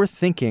 But it's worth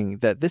thinking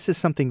that this is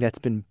something that's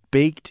been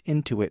baked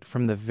into it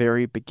from the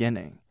very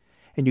beginning.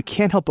 And you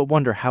can't help but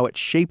wonder how it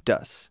shaped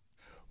us.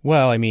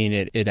 Well, I mean,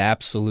 it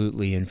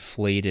absolutely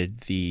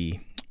inflated the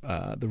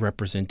the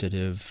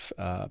representative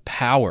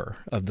power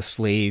of the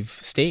slave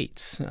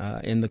states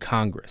in the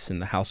Congress, in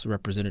the House of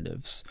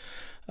Representatives,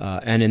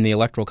 and in the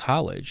Electoral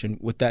College. And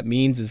what that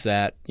means is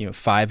that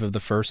 5 of the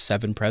first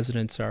 7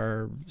 presidents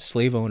are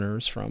slave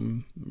owners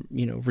from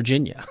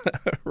Virginia,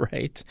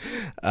 right?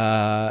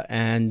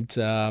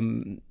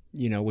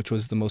 Which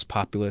was the most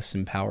populous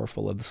and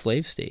powerful of the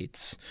slave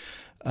states.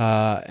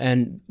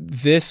 And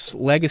this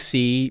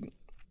legacy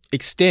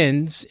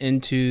extends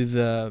into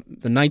the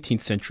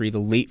 19th century, the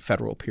late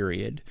federal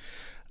period.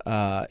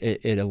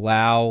 It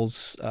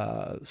allows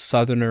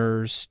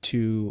Southerners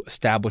to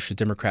establish a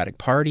Democratic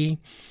Party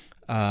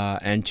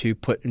and to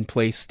put in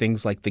place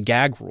things like the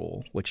gag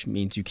rule, which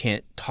means you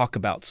can't talk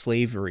about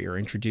slavery or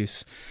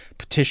introduce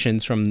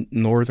petitions from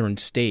northern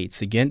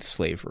states against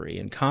slavery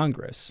in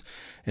Congress.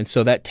 And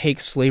so that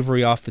takes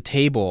slavery off the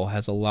table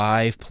as a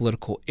live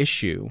political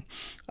issue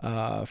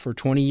for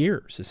 20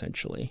 years,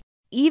 essentially.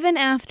 Even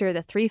after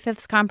the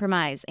 3/5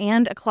 Compromise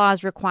and a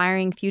clause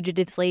requiring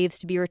fugitive slaves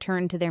to be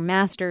returned to their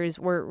masters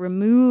were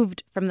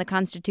removed from the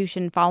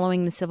Constitution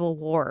following the Civil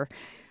War,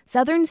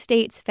 Southern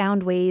states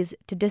found ways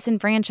to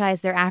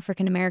disenfranchise their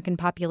African American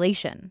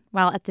population,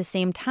 while at the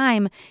same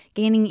time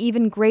gaining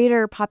even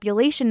greater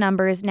population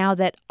numbers now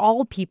that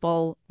all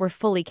people were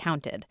fully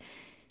counted.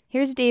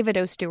 Here's David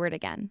O. Stewart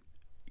again.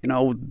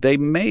 They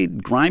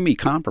made grimy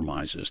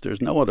compromises.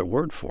 There's no other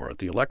word for it.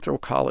 The Electoral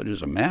College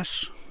is a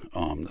mess.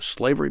 The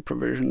slavery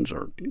provisions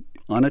are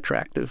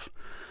unattractive.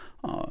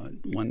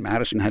 When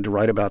Madison had to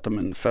write about them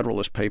in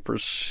Federalist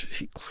Papers,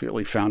 he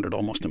clearly found it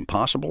almost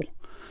impossible.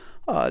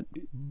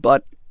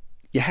 But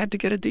you had to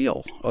get a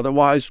deal.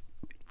 Otherwise,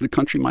 the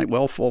country might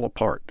well fall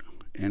apart.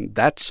 And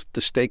that's the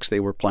stakes they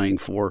were playing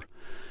for.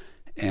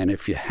 And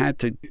if you had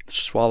to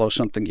swallow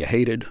something you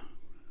hated,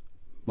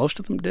 most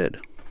of them did.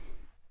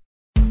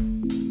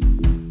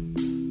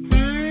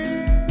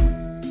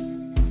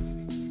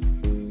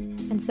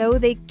 And so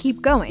they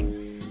keep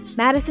going.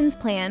 Madison's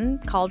plan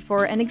called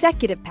for an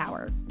executive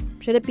power.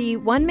 Should it be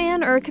one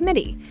man or a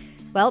committee?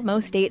 Well,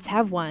 most states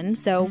have one,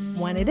 so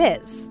one it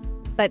is.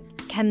 But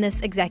can this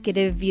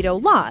executive veto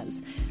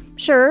laws?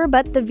 Sure,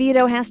 but the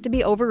veto has to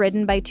be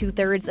overridden by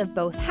 2/3 of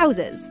both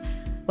houses.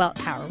 Well,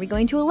 how are we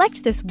going to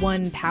elect this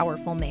one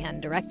powerful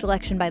man? Direct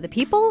election by the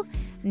people?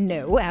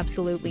 No,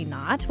 absolutely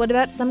not. What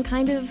about some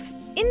kind of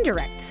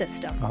indirect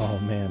system? Oh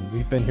man,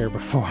 we've been here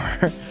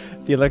before.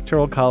 The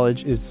Electoral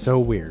College is so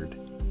weird.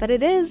 But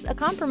it is a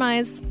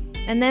compromise.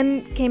 And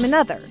then came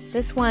another,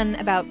 this one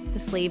about the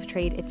slave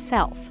trade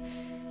itself.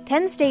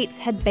 10 states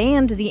had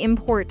banned the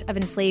import of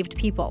enslaved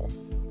people.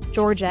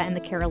 Georgia and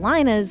the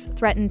Carolinas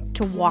threatened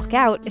to walk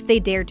out if they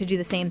dared to do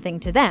the same thing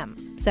to them.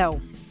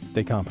 So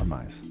they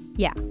compromise.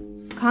 Yeah.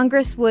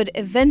 Congress would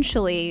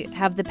eventually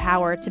have the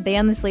power to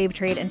ban the slave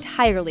trade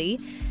entirely.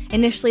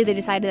 Initially, they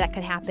decided that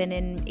could happen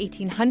in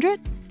 1800.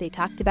 They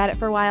talked about it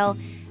for a while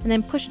and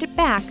then pushed it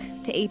back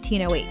to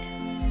 1808.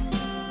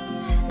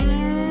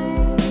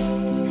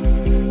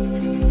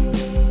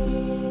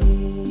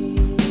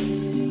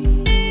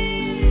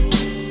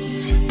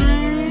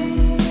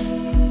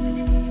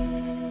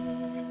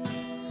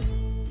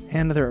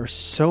 And there are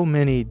so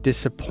many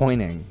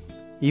disappointing,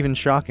 even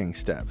shocking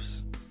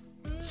steps.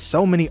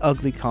 So many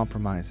ugly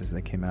compromises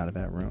that came out of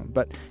that room.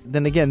 But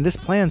then again, this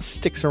plan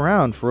sticks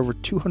around for over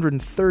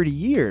 230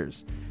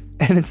 years.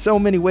 And in so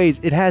many ways,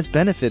 it has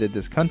benefited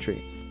this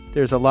country.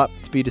 There's a lot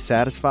to be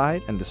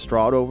dissatisfied and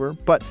distraught over,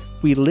 but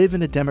we live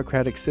in a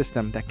democratic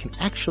system that can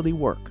actually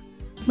work.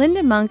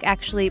 Linda Monk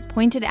actually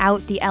pointed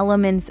out the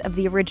elements of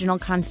the original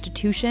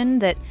Constitution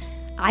that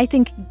I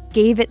think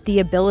gave it the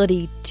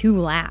ability to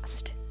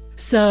last.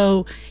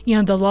 So,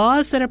 the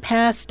laws that are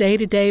passed day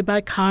to day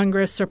by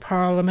Congress or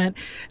Parliament,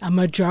 a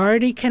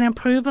majority can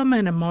approve them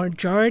and a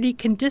majority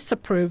can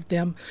disapprove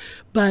them.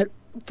 But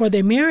for the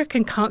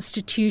American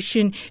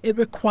Constitution, it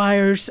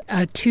requires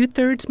a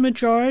 2/3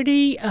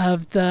 majority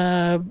of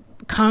the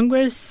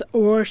Congress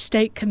or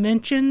state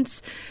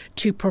conventions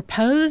to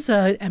propose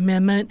an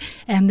amendment,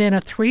 and then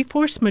a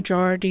 3/4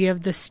 majority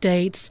of the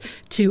states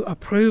to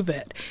approve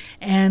it.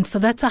 And so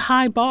that's a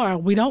high bar.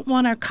 We don't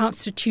want our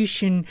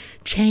Constitution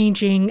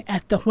changing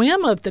at the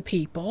whim of the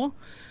people,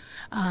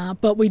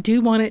 but we do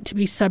want it to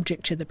be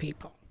subject to the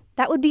people.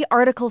 That would be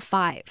Article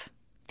 5,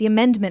 the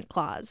Amendment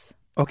Clause.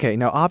 Okay,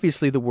 now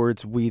obviously the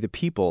words "we the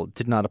people"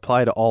 did not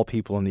apply to all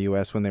people in the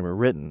U.S. when they were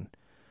written.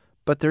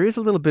 But there is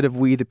a little bit of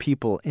 "we the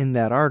people" in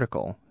that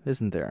article,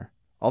 isn't there?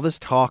 All this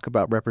talk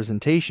about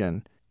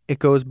representation, it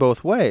goes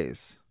both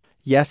ways.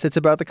 Yes, it's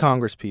about the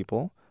Congress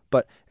people,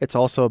 but it's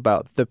also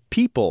about the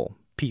people,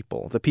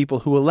 the people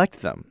who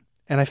elect them.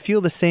 And I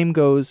feel the same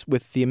goes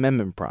with the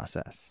amendment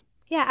process.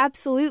 Yeah,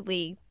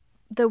 absolutely.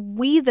 The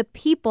 "we the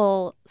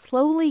people"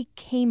 slowly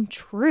came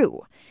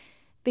true.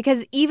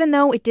 Because even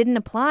though it didn't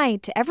apply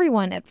to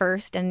everyone at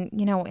first, and,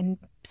 in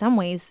some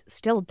ways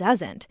still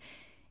doesn't,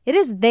 it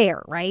is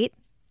there, right?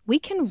 We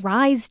can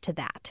rise to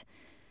that.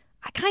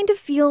 I kind of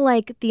feel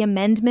like the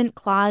amendment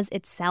clause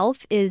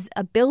itself is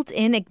a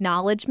built-in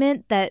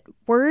acknowledgement that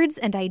words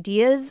and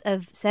ideas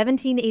of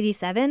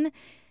 1787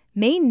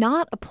 may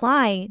not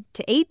apply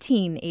to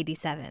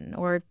 1887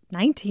 or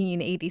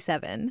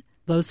 1987.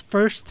 Those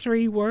first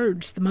three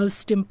words, the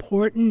most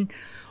important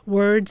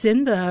words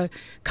in the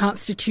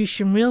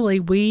Constitution, really,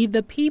 we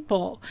the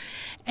people.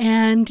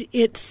 And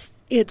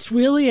it's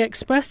really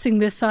expressing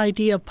this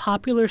idea of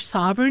popular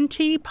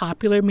sovereignty,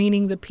 popular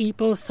meaning the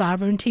people,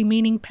 sovereignty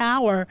meaning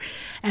power.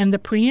 And the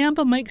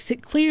preamble makes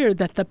it clear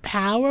that the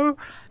power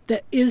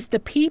that is the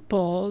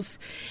people's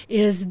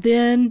is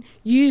then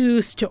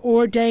used to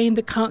ordain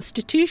the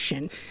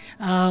Constitution.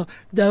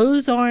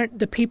 Those aren't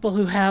the people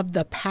who have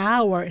the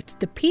power. It's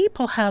the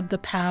people have the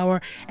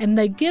power, and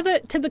they give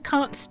it to the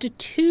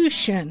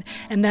Constitution.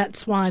 And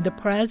that's why the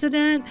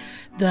president,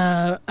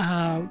 the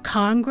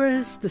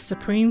Congress, the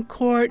Supreme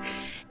Court,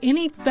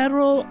 any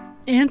federal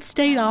and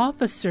state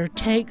officer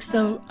takes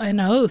an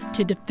oath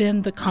to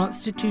defend the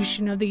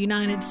Constitution of the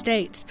United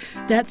States.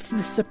 That's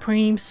the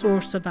supreme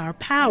source of our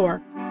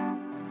power.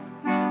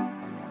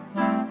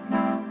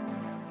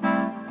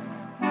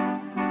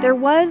 There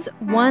was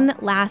one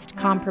last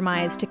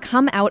compromise to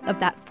come out of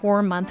that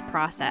 4-month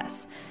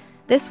process.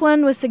 This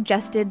one was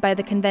suggested by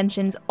the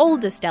convention's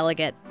oldest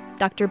delegate,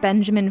 Dr.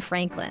 Benjamin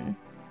Franklin.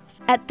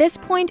 At this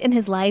point in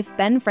his life,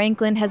 Ben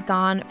Franklin has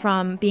gone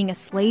from being a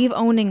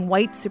slave-owning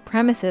white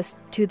supremacist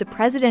to the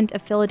president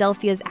of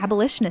Philadelphia's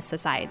Abolitionist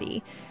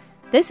Society.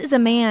 This is a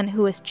man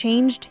who has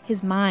changed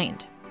his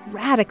mind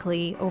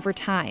radically over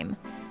time.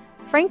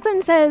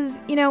 Franklin says,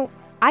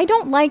 I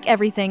don't like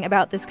everything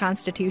about this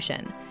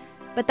Constitution,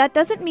 but that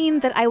doesn't mean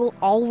that I will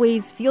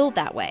always feel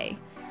that way.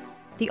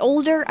 The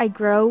older I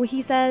grow,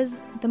 he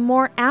says, the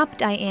more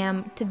apt I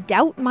am to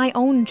doubt my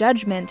own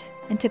judgment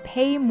and to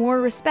pay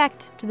more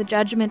respect to the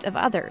judgment of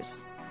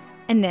others.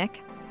 And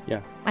Nick,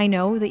 yeah, I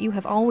know that you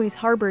have always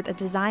harbored a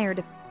desire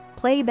to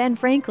play Ben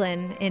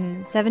Franklin in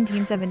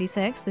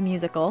 1776, the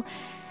musical,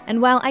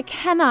 and while I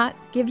cannot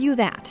give you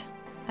that,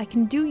 I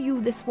can do you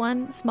this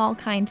one small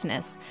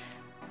kindness.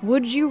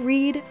 Would you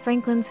read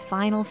Franklin's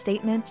final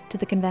statement to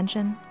the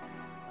convention?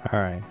 All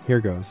right,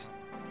 here goes.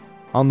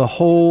 On the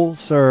whole,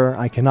 sir,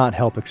 I cannot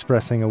help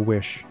expressing a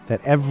wish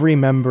that every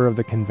member of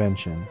the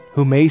convention,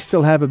 who may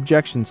still have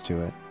objections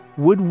to it,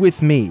 would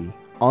with me,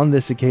 on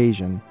this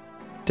occasion,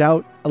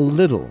 doubt a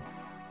little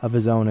of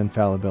his own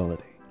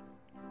infallibility,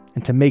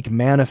 and to make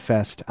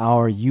manifest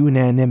our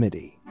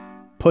unanimity,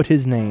 put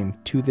his name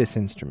to this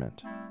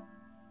instrument.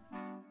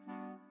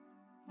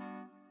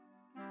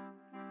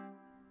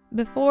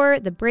 Before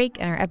the break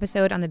in our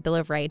episode on the Bill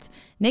of Rights,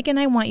 Nick and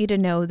I want you to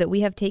know that we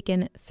have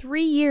taken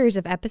 3 years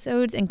of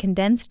episodes and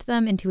condensed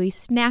them into a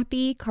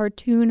snappy,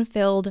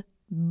 cartoon-filled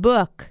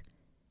book.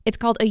 It's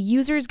called A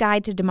User's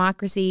Guide to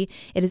Democracy.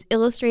 It is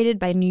illustrated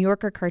by New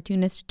Yorker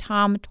cartoonist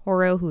Tom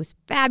Toro, who is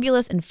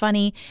fabulous and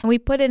funny, and we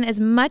put in as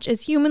much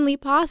as humanly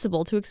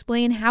possible to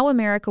explain how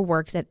America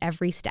works at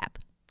every step.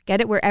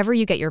 Get it wherever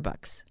you get your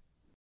books.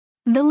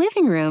 The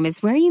living room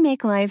is where you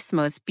make life's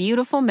most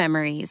beautiful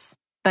memories.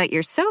 But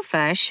your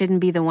sofa shouldn't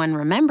be the one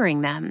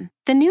remembering them.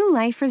 The new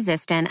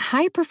life-resistant,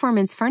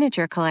 high-performance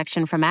furniture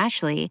collection from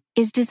Ashley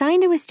is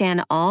designed to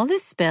withstand all the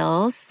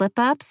spills,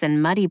 slip-ups, and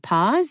muddy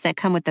paws that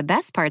come with the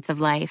best parts of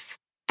life.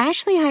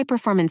 Ashley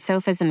high-performance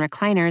sofas and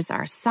recliners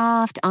are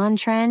soft,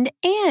 on-trend,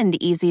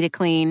 and easy to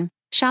clean.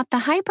 Shop the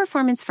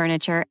high-performance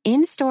furniture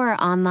in-store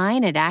or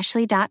online at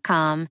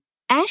ashley.com.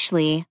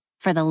 Ashley,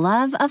 for the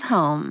love of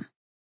home.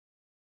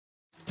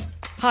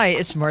 Hi,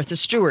 it's Martha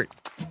Stewart.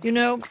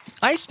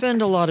 I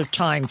spend a lot of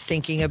time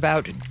thinking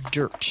about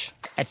dirt.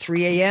 At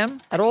 3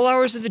 a.m., at all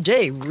hours of the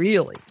day,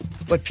 really.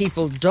 What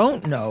people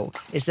don't know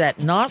is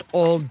that not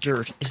all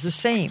dirt is the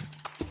same.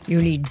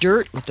 You need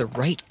dirt with the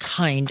right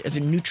kind of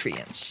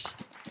nutrients.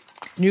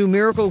 New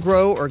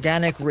Miracle-Gro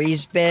organic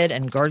raised bed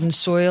and garden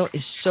soil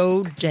is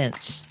so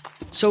dense,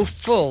 so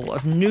full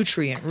of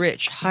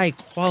nutrient-rich,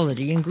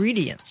 high-quality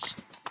ingredients.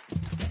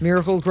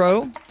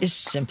 Miracle-Gro is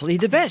simply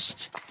the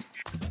best.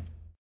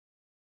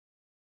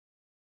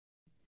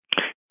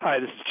 Hi,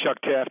 this is Chuck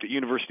Taft at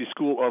University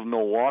School of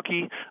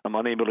Milwaukee. I'm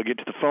unable to get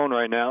to the phone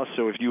right now,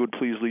 so if you would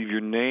please leave your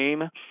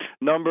name,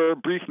 number,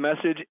 brief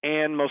message,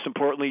 and most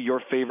importantly,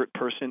 your favorite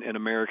person in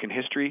American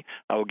history,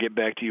 I will get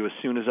back to you as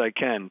soon as I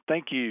can.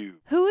 Thank you.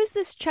 Who is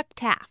this Chuck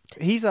Taft?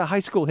 He's a high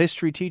school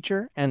history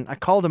teacher, and I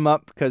called him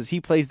up because he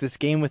plays this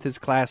game with his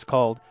class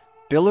called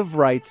Bill of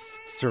Rights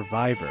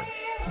Survivor.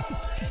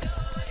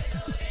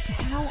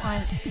 How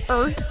on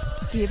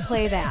earth do you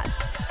play that?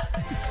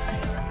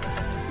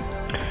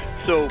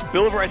 So,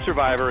 Bill of Rights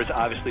Survivor is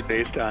obviously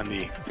based on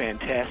the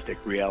fantastic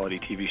reality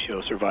TV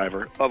show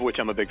Survivor, of which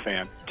I'm a big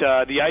fan.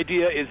 The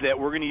idea is that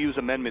we're going to use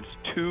amendments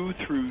 2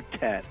 through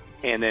 10,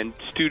 and then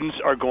students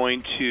are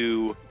going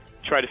to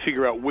try to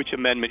figure out which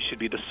amendment should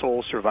be the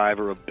sole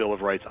survivor of Bill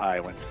of Rights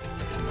Island.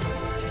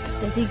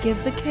 Does he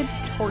give the kids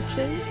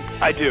torches?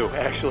 I do,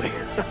 actually.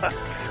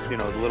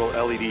 The little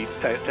LED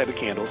type of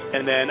candles.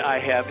 And then I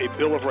have a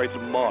Bill of Rights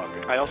mug.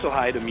 I also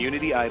hide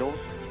immunity idols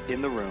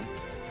in the room.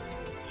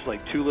 It's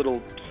like 2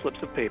 little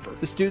slips of paper.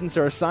 The students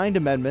are assigned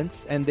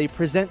amendments, and they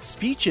present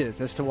speeches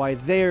as to why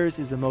theirs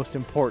is the most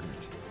important.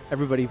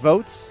 Everybody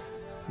votes,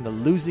 and the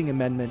losing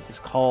amendment is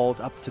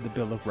called up to the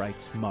Bill of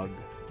Rights mug.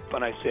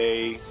 When I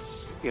say,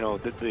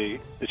 that the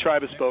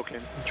tribe has spoken.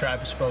 The tribe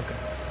has spoken.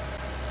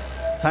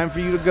 It's time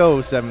for you to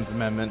go, Seventh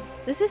Amendment.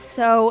 This is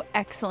so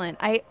excellent.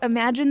 I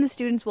imagine the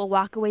students will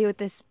walk away with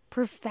this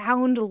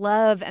profound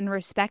love and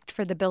respect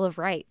for the Bill of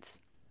Rights.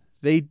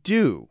 They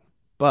do,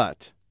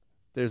 but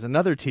there's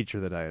another teacher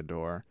that I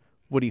adore,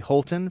 Woody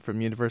Holton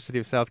from University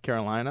of South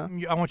Carolina.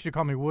 I want you to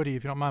call me Woody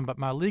if you don't mind, but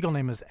my legal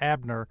name is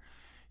Abner.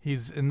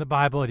 He's in the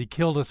Bible and he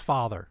killed his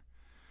father.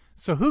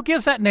 So who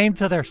gives that name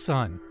to their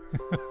son?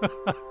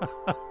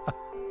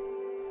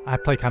 I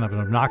play kind of an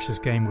obnoxious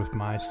game with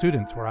my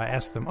students where I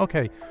ask them,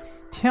 okay,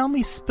 tell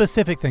me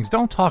specific things.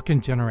 Don't talk in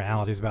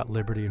generalities about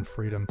liberty and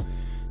freedom.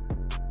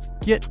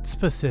 Get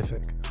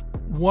specific.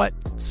 What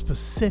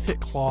specific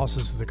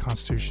clauses of the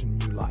Constitution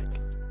you like?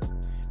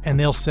 And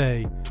they'll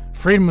say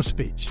freedom of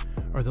speech,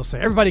 or they'll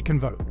say everybody can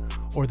vote,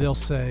 or they'll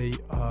say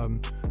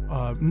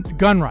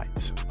gun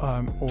rights,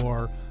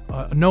 or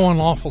no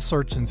unlawful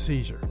search and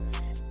seizure.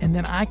 And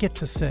then I get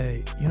to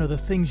say, the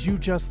things you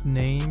just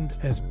named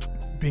as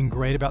being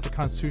great about the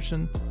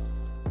Constitution,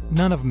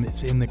 none of them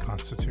is in the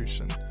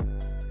Constitution.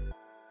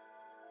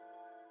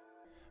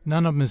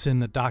 None of them is in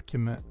the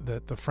document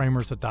that the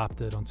framers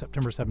adopted on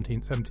September 17,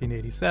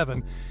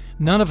 1787.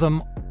 None of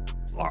them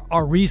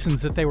are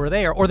reasons that they were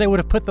there, or they would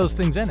have put those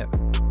things in it.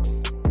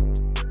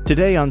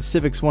 Today on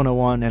Civics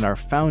 101 and our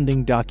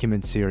Founding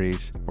Document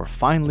series, we're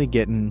finally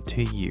getting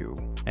to you,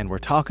 and we're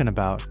talking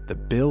about the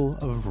Bill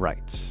of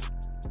Rights.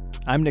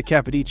 I'm Nick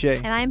Capodice.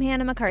 And I'm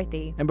Hannah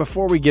McCarthy. And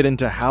before we get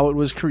into how it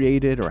was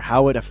created or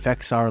how it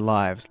affects our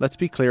lives, let's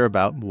be clear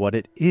about what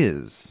it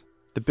is.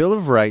 The Bill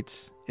of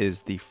Rights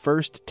is the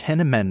first 10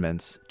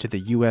 amendments to the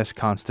U.S.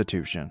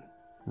 Constitution,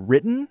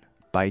 written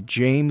by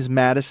James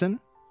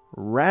Madison,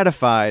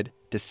 ratified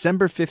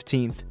December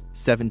 15th,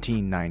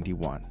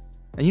 1791.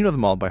 And you know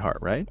them all by heart,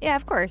 right? Yeah,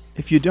 of course.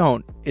 If you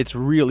don't, it's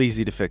real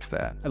easy to fix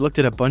that. I looked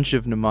at a bunch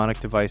of mnemonic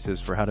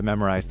devices for how to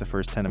memorize the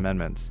first 10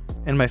 amendments.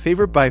 And my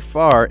favorite by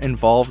far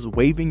involves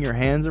waving your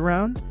hands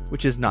around,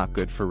 which is not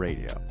good for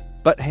radio.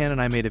 But Hannah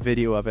and I made a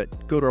video of it.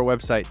 Go to our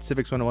website,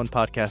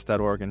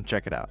 civics101podcast.org, and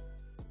check it out.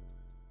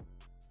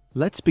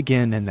 Let's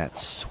begin in that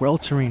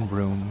sweltering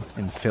room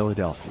in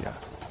Philadelphia.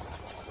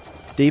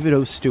 David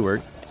O.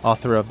 Stewart,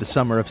 author of The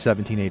Summer of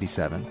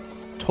 1787,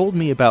 told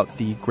me about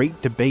the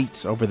great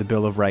debates over the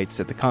Bill of Rights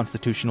at the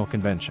Constitutional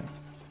Convention.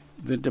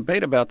 The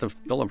debate about the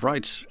Bill of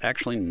Rights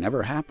actually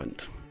never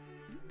happened.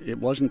 It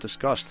wasn't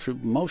discussed through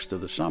most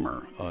of the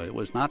summer. It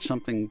was not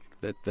something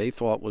that they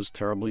thought was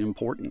terribly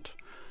important.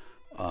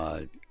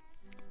 A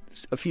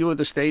few of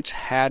the states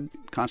had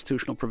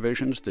constitutional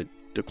provisions that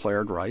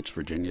declared rights.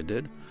 Virginia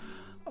did.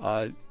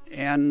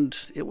 And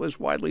it was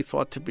widely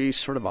thought to be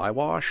sort of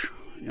eyewash.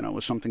 It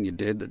was something you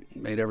did that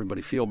made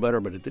everybody feel better,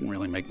 but it didn't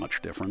really make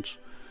much difference.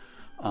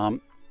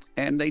 And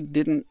they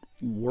didn't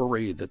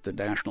worry that the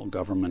national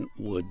government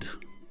would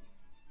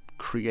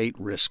create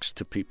risks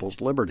to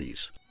people's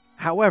liberties.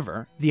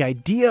 However, the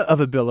idea of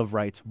a Bill of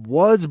Rights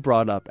was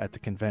brought up at the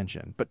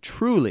convention, but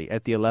truly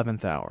at the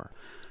 11th hour.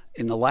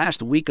 In the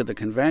last week of the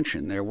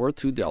convention, there were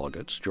two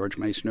delegates, George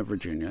Mason of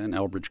Virginia and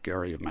Elbridge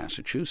Gerry of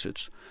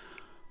Massachusetts,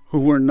 who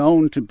were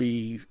known to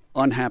be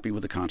unhappy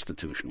with the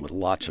Constitution, with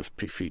lots of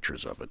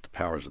features of it, the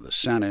powers of the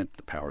Senate,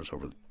 the powers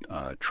over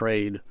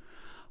trade.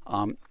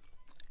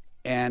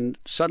 And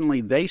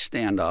suddenly they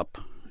stand up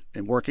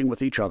and working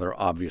with each other.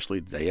 Obviously,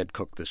 they had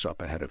cooked this up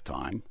ahead of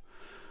time.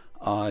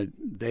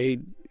 They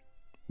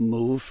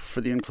move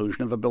for the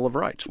inclusion of a Bill of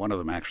Rights. One of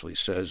them actually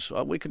says,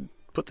 we could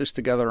put this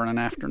together in an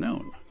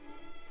afternoon,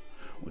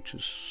 which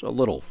is a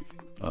little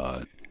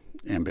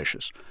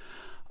ambitious.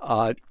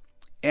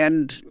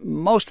 And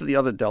most of the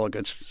other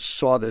delegates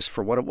saw this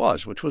for what it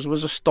was, which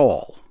was a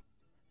stall.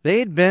 They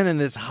had been in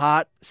this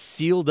hot,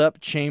 sealed-up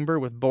chamber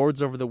with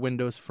boards over the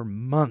windows for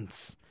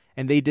months,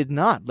 and they did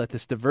not let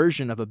this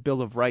diversion of a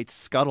Bill of Rights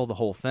scuttle the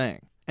whole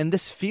thing. And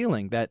this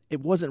feeling that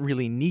it wasn't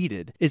really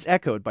needed is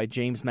echoed by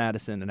James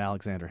Madison and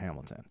Alexander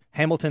Hamilton.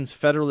 Hamilton's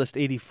Federalist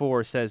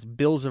 84 says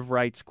bills of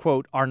rights,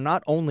 quote, are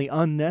not only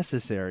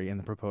unnecessary in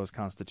the proposed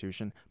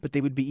Constitution, but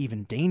they would be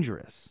even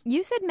dangerous.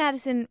 You said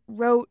Madison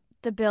wrote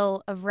the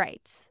Bill of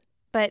Rights,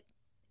 but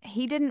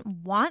he didn't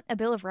want a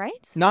Bill of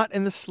Rights? Not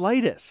in the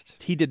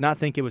slightest. He did not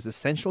think it was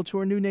essential to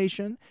our new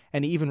nation,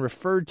 and he even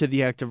referred to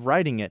the act of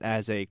writing it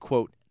as a,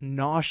 quote,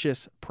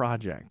 nauseous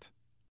project.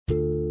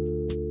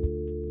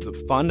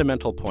 The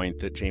fundamental point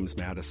that James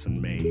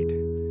Madison made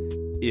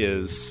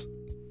is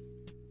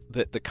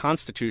that the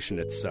Constitution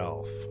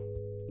itself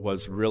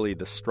was really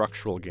the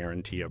structural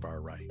guarantee of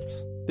our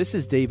rights. This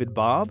is David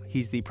Bobb.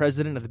 He's the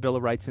president of the Bill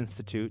of Rights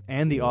Institute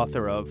and the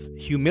author of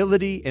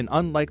Humility, an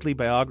Unlikely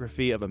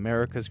Biography of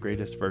America's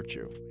Greatest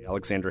Virtue.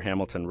 Alexander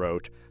Hamilton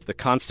wrote, the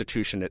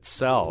Constitution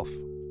itself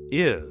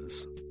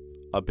is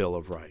a Bill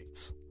of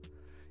Rights.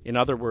 In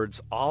other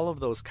words, all of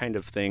those kind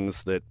of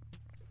things that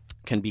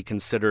can be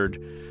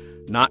considered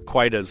not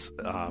quite as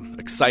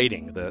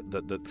exciting,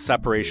 the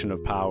separation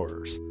of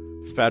powers,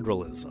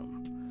 federalism,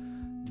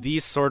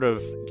 these sort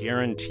of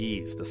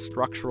guarantees, the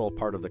structural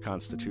part of the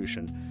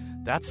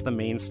Constitution, that's the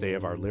mainstay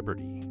of our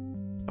liberty.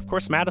 Of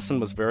course, Madison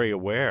was very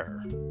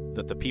aware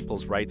that the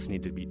people's rights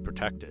need to be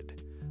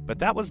protected, but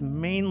that was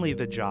mainly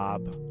the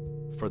job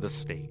for the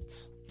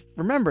states.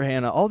 Remember,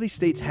 Hannah, all these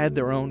states had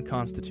their own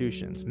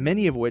constitutions,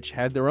 many of which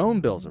had their own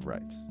bills of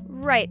rights.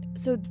 Right.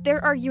 So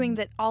they're arguing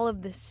that all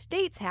of the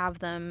states have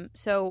them.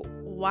 So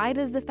why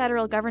does the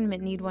federal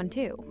government need one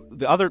too?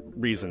 The other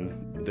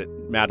reason that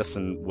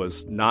Madison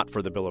was not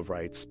for the Bill of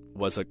Rights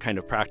was a kind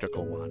of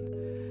practical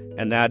one.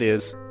 And that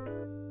is,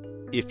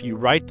 if you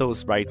write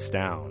those rights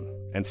down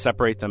and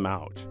separate them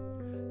out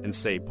and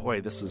say,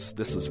 boy, this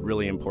is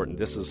really important.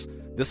 This is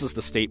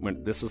the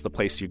statement. This is the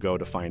place you go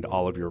to find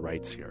all of your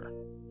rights here.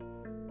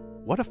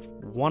 What if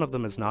one of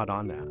them is not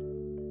on that?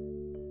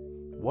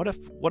 What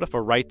if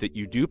a right that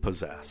you do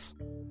possess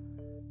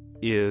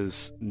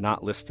is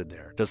not listed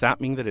there? Does that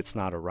mean that it's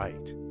not a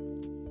right?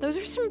 Those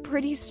are some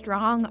pretty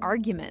strong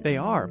arguments. They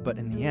are, but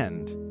in the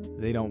end,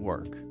 they don't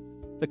work.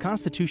 The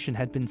Constitution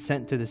had been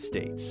sent to the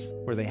states,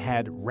 where they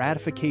had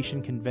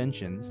ratification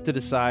conventions to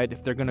decide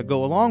if they're going to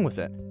go along with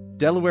it.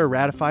 Delaware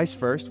ratifies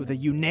first with a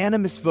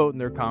unanimous vote in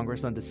their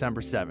Congress on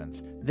December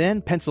 7th.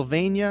 Then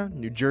Pennsylvania,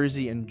 New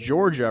Jersey, and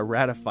Georgia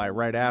ratify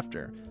right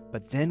after.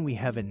 But then we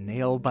have a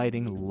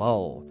nail-biting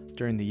lull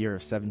during the year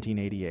of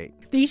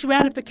 1788. These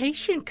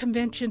ratification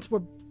conventions were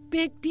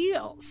big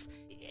deals.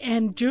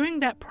 And during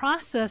that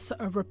process,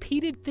 a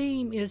repeated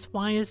theme is,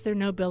 why is there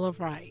no Bill of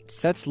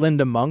Rights? That's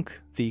Linda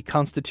Monk, the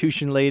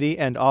Constitution lady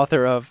and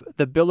author of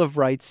The Bill of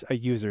Rights, A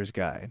User's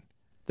Guide.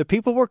 The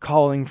people were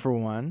calling for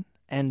one,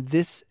 and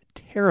this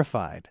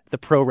terrified the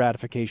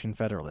pro-ratification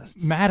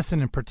Federalists.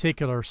 Madison in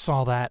particular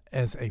saw that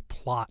as a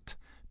plot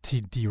to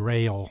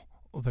derail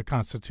the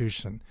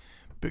Constitution,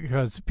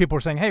 because people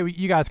were saying, hey,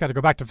 you guys got to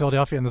go back to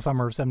Philadelphia in the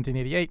summer of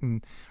 1788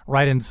 and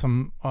write in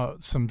some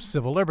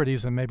civil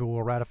liberties, and maybe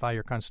we'll ratify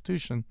your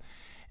Constitution.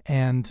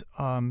 And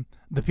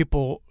the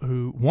people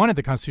who wanted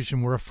the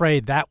Constitution were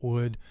afraid that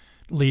would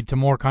lead to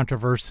more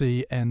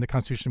controversy and the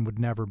Constitution would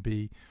never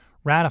be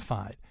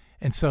ratified.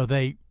 And so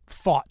they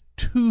fought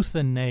tooth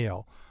and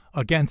nail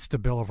against the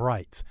Bill of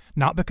Rights,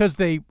 not because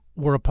they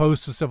were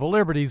opposed to civil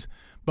liberties,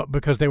 but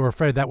because they were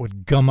afraid that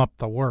would gum up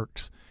the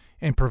works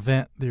and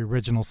prevent the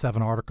original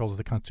 7 articles of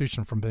the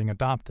Constitution from being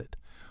adopted.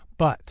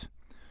 But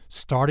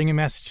starting in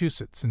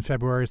Massachusetts in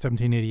February of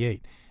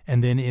 1788,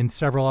 and then in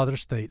several other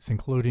states,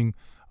 including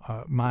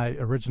my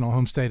original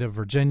home state of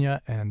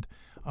Virginia and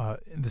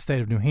the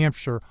state of New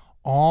Hampshire,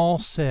 all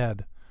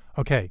said,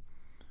 okay,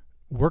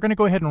 we're going to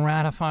go ahead and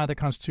ratify the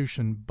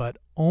Constitution, but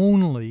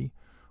only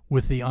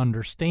with the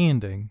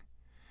understanding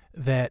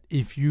that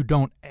if you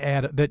don't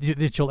add that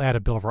you'll add a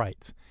Bill of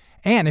Rights.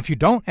 And if you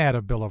don't add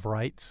a Bill of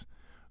Rights,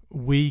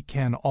 we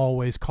can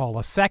always call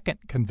a second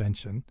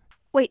convention.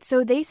 Wait,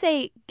 so they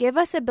say, give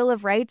us a Bill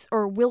of Rights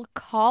or we'll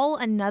call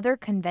another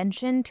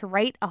convention to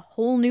write a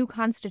whole new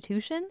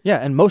constitution? Yeah,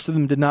 and most of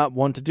them did not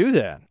want to do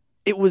that.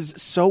 It was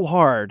so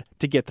hard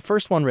to get the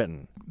first one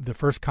written. The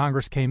first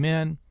Congress came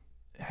in,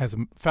 has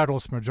a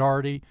Federalist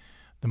majority.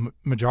 The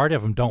majority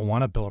of them don't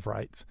want a Bill of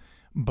Rights.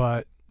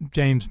 But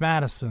James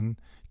Madison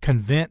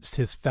convinced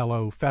his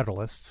fellow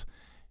Federalists,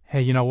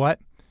 hey, you know what?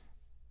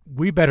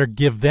 We better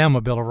give them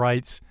a Bill of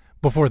Rights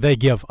before they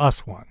give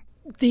us one.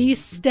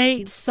 These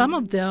states, some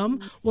of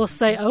them, will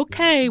say,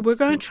 okay, we're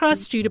going to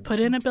trust you to put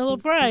in a Bill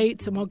of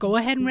Rights, and we'll go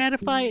ahead and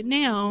ratify it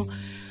now.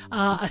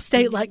 A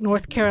state like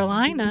North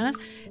Carolina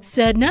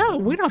said, no,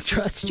 we don't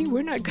trust you.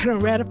 We're not going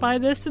to ratify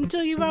this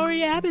until you've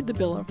already added the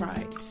Bill of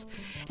Rights.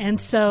 And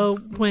so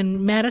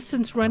when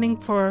Madison's running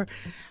for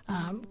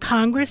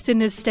Congress in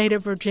his state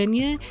of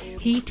Virginia,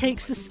 he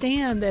takes a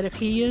stand that if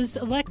he is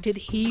elected,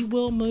 he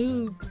will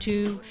move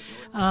to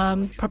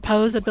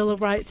propose a Bill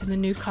of Rights in the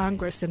new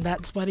Congress, and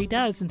that's what he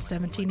does in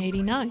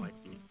 1789.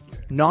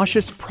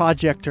 Nauseous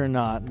project or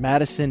not,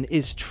 Madison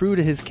is true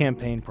to his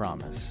campaign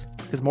promise.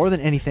 Because more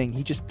than anything,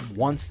 he just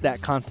wants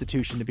that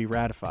Constitution to be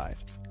ratified.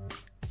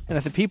 And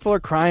if the people are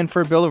crying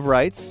for a Bill of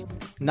Rights,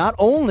 not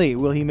only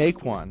will he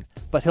make one,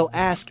 but he'll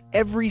ask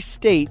every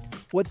state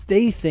what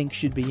they think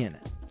should be in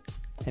it.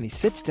 And he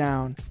sits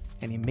down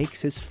and he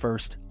makes his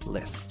first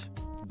list.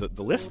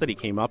 The list that he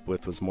came up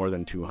with was more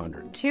than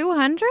 200.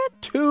 200?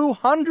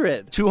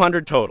 200!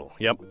 200 total,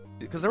 yep.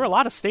 Because there were a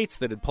lot of states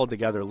that had pulled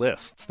together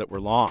lists that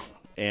were long,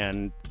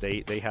 and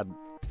they had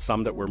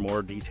some that were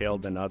more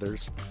detailed than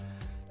others.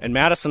 And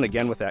Madison,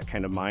 again, with that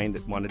kind of mind,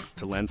 that wanted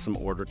to lend some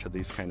order to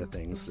these kind of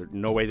things. There's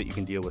no way that you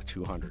can deal with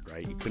 200,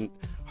 right? You couldn't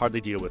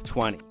hardly deal with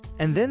 20.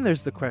 And then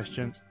there's the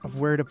question of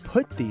where to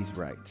put these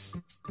rights.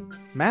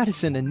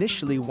 Madison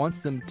initially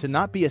wants them to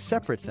not be a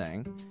separate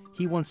thing.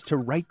 He wants to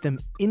write them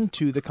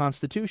into the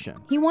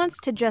Constitution. He wants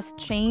to just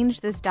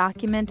change this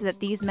document that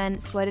these men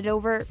sweated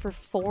over for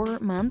 4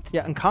 months?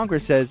 Yeah, and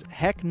Congress says,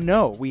 heck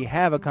no, we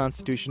have a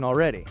Constitution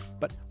already.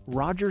 But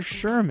Roger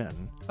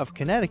Sherman of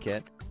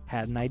Connecticut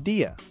had an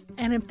idea.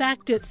 And in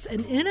fact, it's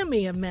an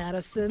enemy of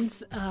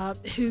Madison's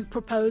who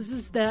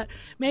proposes that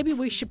maybe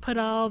we should put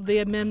all the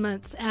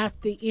amendments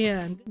at the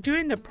end.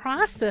 During the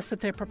process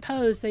that they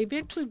propose, they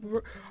eventually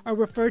are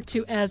referred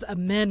to as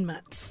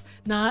amendments,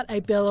 not a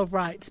Bill of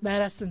Rights.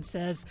 Madison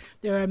says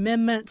there are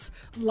amendments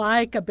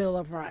like a Bill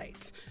of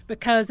Rights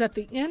because at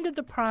the end of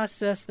the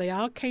process, they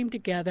all came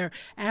together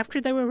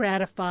after they were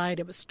ratified.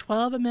 It was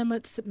 12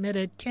 amendments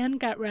submitted, 10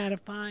 got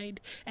ratified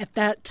at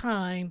that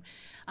time.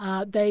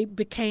 They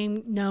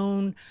became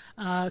known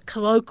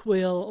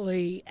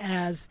colloquially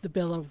as the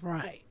Bill of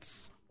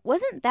Rights.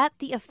 Wasn't that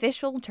the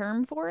official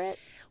term for it?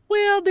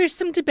 Well, there's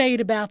some debate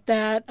about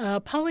that.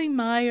 Pauline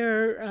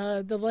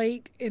Maier, the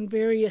late and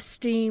very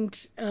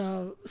esteemed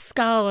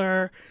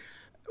scholar,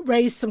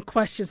 raised some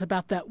questions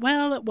about that.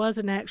 Well, it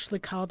wasn't actually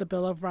called a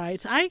Bill of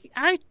Rights. I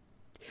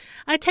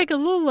take a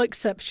little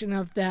exception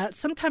of that.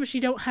 Sometimes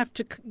you don't have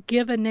to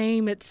give a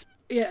name.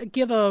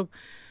 Give a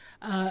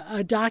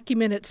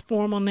document its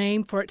formal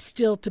name for it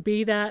still to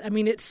be that. I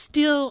mean, it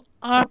still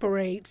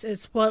operates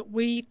as what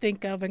we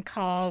think of and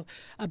call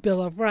a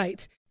Bill of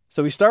Rights.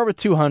 So we start with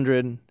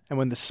 200, and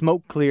when the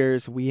smoke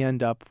clears, we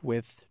end up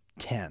with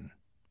 10.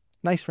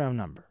 Nice round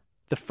number.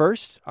 The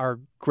first are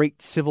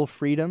great civil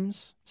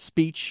freedoms,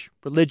 speech,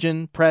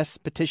 religion, press,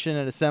 petition,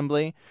 and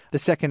assembly. The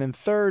second and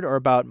third are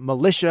about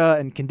militia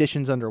and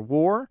conditions under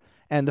war.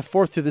 And the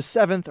fourth through the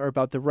seventh are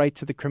about the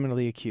rights of the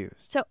criminally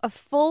accused. So a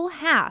full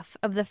half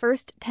of the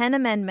first 10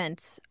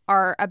 amendments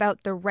are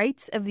about the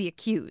rights of the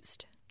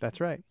accused. That's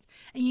right.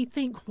 And you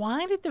think,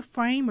 why did the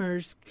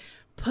framers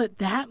put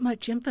that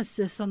much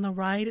emphasis on the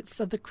rights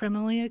of the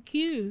criminally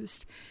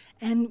accused?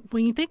 And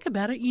when you think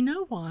about it, you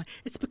know why.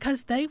 It's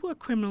because they were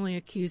criminally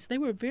accused. They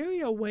were very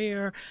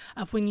aware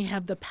of when you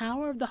have the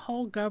power of the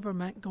whole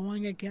government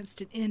going against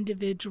an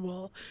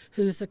individual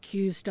who's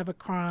accused of a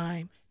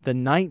crime. The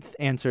ninth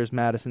answers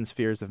Madison's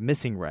fears of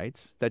missing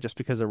rights, that just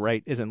because a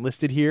right isn't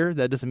listed here,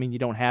 that doesn't mean you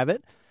don't have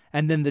it.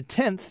 And then the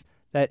 10th,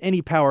 that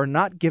any power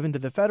not given to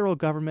the federal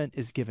government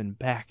is given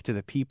back to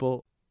the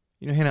people.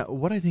 You know, Hannah,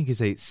 what I think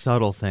is a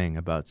subtle thing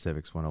about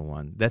Civics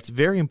 101 that's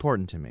very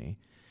important to me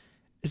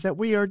is that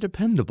we are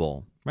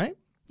dependable, right?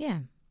 Yeah.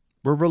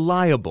 We're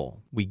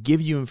reliable. We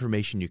give you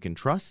information you can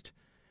trust,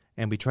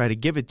 and we try to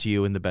give it to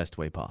you in the best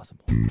way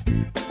possible.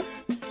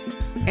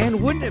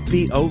 And wouldn't it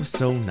be oh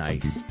so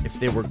nice if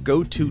there were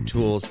go-to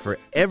tools for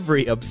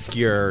every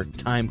obscure,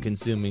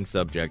 time-consuming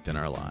subject in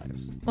our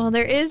lives? Well,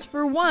 there is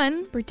for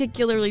one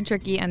particularly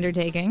tricky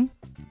undertaking: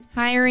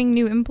 hiring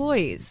new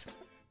employees.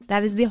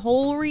 That is the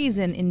whole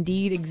reason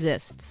Indeed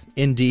exists.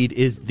 Indeed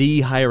is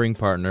the hiring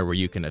partner where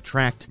you can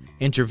attract,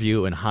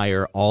 interview, and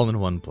hire all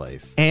in one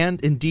place. And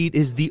Indeed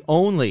is the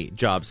only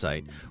job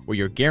site where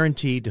you're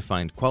guaranteed to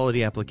find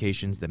quality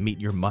applications that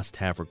meet your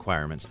must-have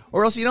requirements,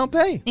 or else you don't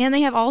pay. And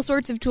they have all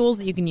sorts of tools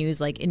that you can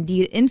use, like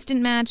Indeed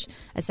Instant Match,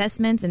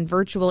 assessments, and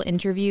virtual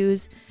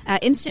interviews.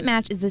 Instant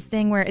Match is this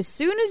thing where as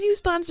soon as you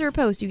sponsor a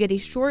post, you get a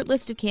short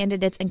list of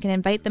candidates and can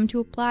invite them to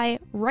apply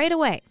right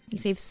away. You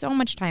save so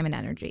much time and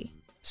energy.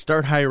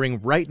 Start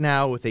hiring right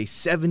now with a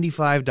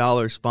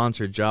 $75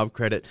 sponsored job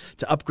credit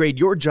to upgrade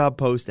your job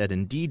post at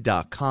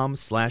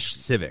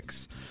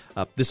Indeed.com/civics.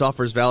 This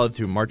offer is valid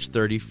through March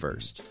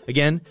 31st.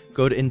 Again,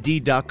 go to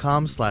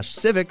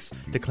Indeed.com/civics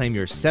to claim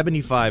your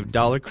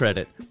 $75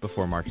 credit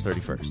before March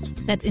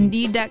 31st. That's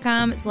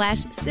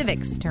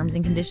Indeed.com/civics. Terms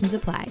and conditions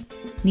apply.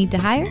 Need to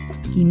hire?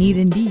 You need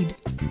Indeed.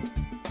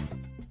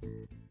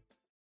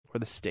 Or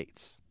the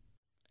states.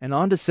 And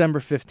on December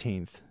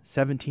 15th,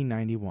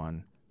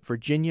 1791,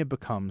 Virginia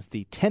becomes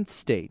the 10th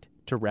state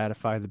to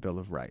ratify the Bill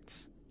of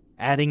Rights,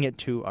 adding it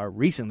to our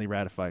recently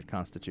ratified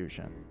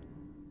Constitution.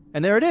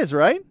 And there it is,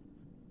 right?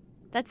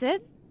 That's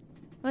it?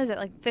 What is it,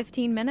 like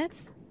 15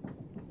 minutes?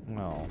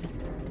 Well,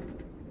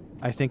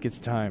 I think it's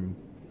time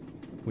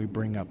we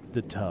bring up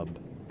the tub.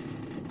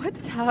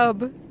 What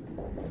tub?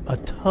 A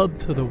tub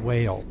to the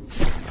whale.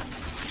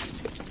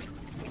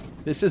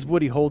 This is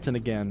Woody Holton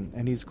again,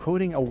 and he's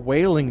quoting a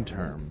whaling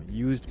term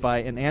used by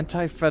an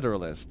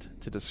anti-federalist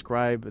to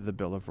describe the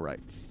Bill of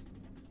Rights.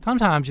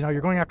 Sometimes, you're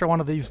going after one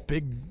of these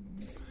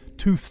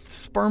big-toothed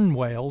sperm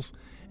whales,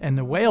 and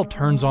the whale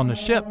turns on the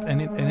ship,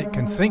 and it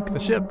can sink the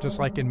ship, just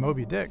like in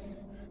Moby Dick.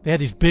 They had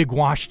these big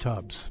wash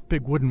tubs,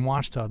 big wooden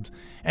wash tubs,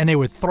 and they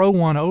would throw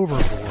one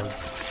overboard,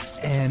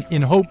 and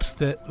in hopes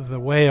that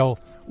the whale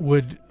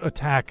would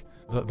attack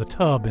the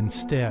tub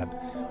instead.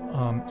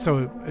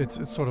 So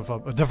it's sort of a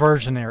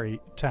diversionary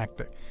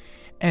tactic.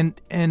 And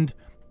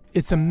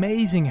it's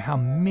amazing how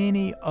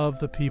many of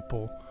the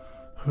people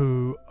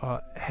who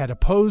had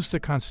opposed the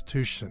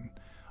Constitution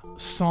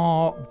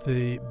saw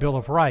the Bill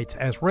of Rights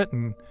as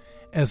written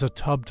as a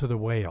tub to the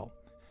whale.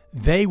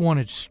 They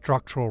wanted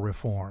structural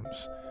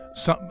reforms.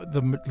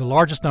 The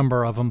largest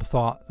number of them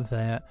thought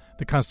that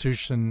the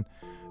Constitution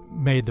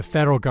made the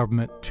federal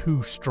government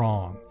too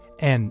strong,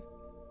 and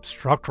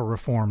structural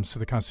reforms to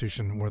the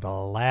Constitution were the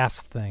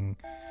last thing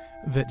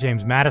that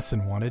James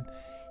Madison wanted.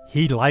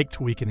 He liked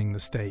weakening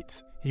the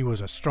states. He was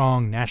a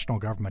strong national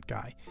government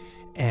guy,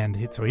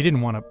 and so he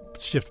didn't want to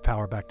shift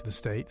power back to the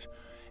states.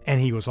 And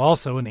he was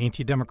also an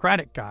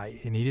anti-democratic guy,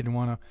 and he didn't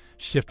want to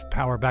shift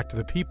power back to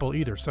the people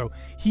either. So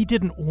he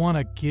didn't want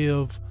to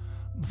give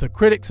the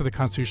critics of the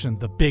Constitution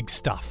the big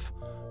stuff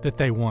that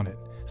they wanted.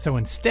 So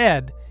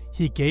instead,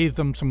 he gave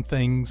them some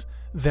things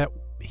that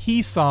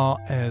he saw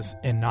as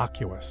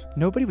innocuous.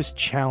 Nobody was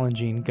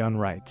challenging gun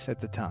rights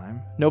at the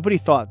time. Nobody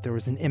thought there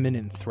was an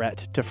imminent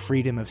threat to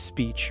freedom of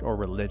speech or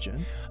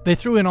religion. They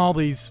threw in all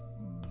these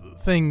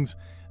things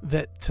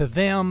that to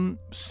them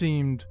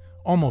seemed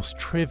almost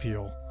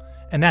trivial,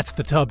 and that's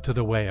the tub to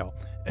the whale.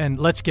 And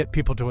let's get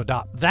people to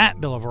adopt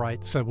that Bill of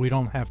Rights so we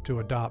don't have to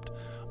adopt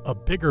a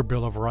bigger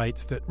Bill of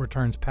Rights that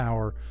returns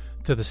power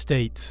to the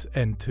states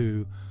and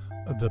to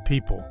the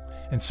people.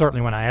 And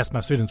certainly when I ask my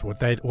students what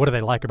do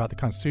they like about the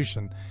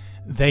Constitution,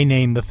 they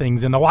name the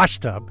things in the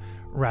washtub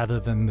rather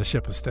than the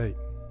ship of state.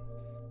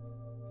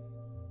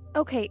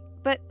 Okay,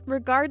 but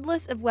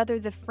regardless of whether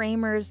the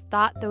framers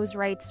thought those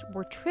rights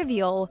were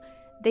trivial,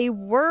 they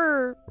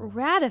were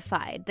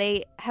ratified.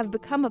 They have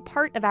become a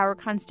part of our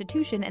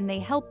Constitution, and they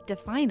help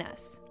define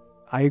us.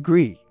 I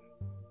agree.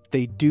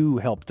 They do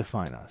help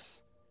define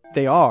us.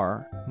 They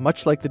are,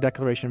 much like the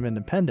Declaration of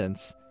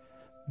Independence,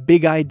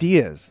 big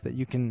ideas that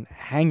you can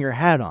hang your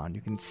hat on,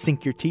 you can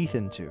sink your teeth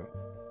into.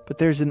 But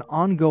there's an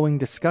ongoing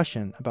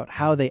discussion about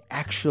how they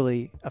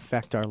actually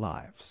affect our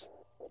lives.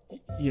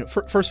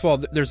 First of all,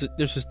 there's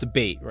this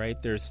debate, right?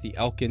 There's the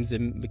Elkins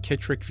and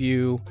McKittrick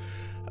view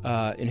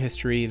in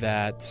history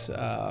that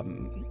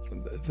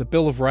the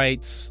Bill of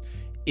Rights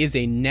is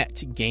a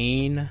net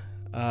gain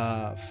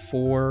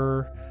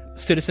for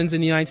citizens in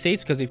the United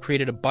States because they've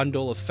created a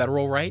bundle of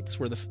federal rights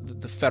where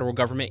the federal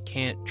government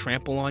can't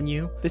trample on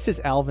you. This is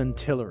Alvin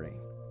Tillery.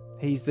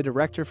 He's the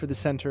director for the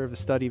Center of the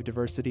Study of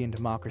Diversity and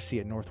Democracy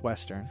at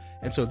Northwestern.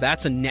 And so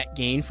that's a net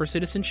gain for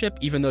citizenship,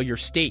 even though your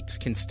states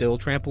can still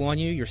trample on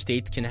you. Your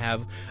states can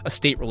have a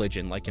state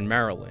religion, like in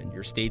Maryland.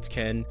 Your states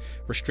can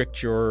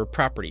restrict your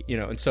property,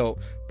 and so,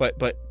 but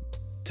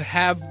to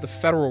have the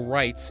federal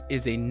rights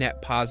is a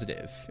net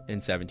positive in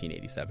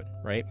 1787,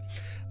 right?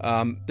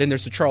 Then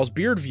there's the Charles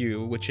Beard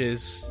view, which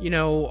is,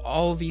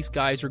 all of these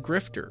guys are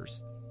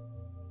grifters.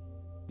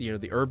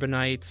 The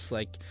urbanites,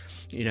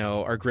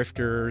 are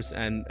grifters,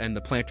 and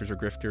the planters are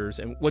grifters.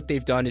 And what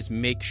they've done is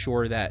make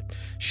sure that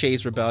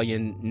Shays'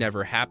 Rebellion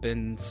never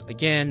happens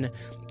again.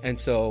 And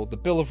so the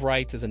Bill of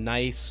Rights is a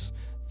nice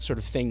sort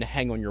of thing to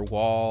hang on your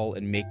wall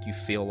and make you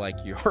feel like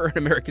you're an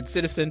American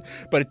citizen,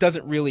 but it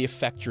doesn't really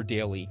affect your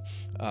daily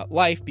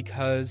life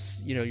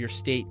because, your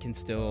state can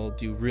still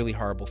do really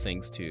horrible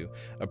things to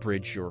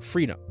abridge your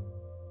freedom.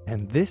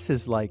 And this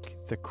is like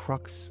the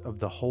crux of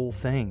the whole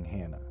thing,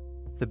 Hannah.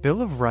 The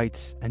Bill of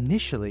Rights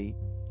initially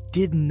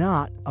did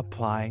not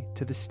apply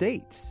to the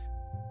states.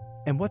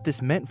 And what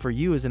this meant for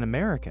you as an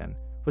American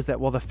was that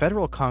while the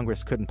federal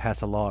Congress couldn't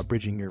pass a law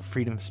abridging your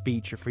freedom of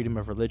speech or freedom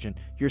of religion,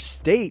 your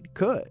state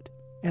could.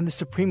 And the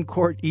Supreme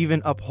Court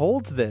even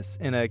upholds this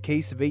in a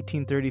case of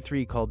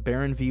 1833 called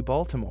Barron v.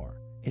 Baltimore.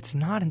 It's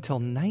not until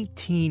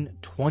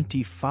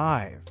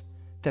 1925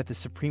 that the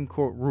Supreme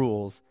Court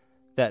rules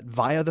that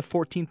via the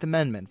 14th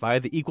Amendment,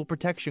 via the Equal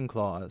Protection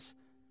Clause,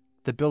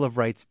 the Bill of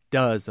Rights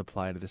does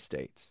apply to the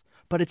states.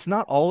 But it's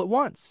not all at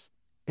once.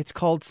 It's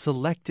called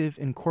selective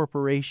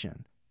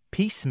incorporation.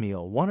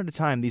 Piecemeal, one at a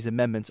time, these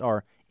amendments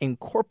are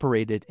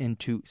incorporated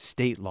into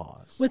state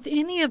laws. With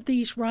any of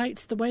these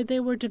rights, the way they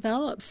were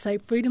developed, say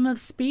freedom of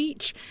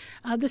speech,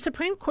 the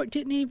Supreme Court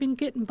didn't even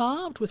get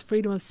involved with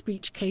freedom of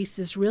speech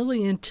cases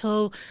really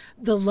until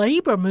the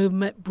labor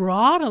movement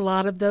brought a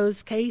lot of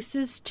those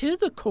cases to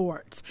the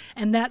courts.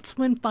 And that's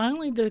when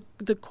finally the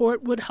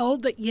court would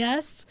hold that,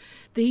 yes,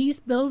 these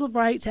bills of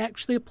rights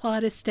actually apply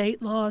to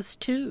state laws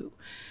too.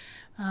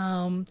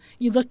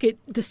 You look at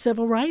the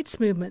civil rights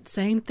movement,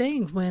 same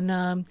thing. When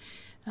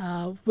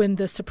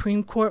the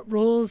Supreme Court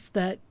rules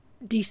that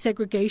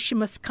desegregation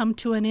must come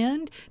to an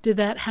end, did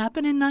that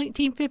happen in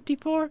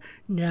 1954?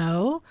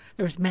 No.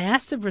 There was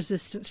massive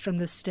resistance from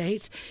the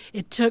states.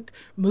 It took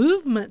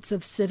movements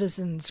of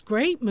citizens,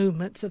 great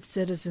movements of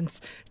citizens,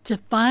 to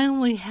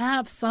finally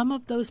have some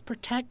of those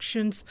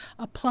protections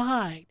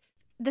applied.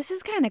 This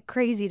is kind of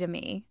crazy to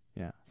me.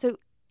 Yeah. So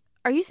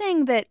are you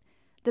saying that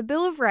the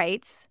Bill of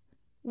Rights,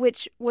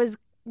 which was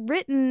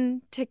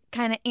written to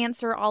kind of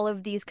answer all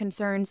of these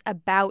concerns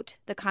about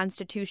the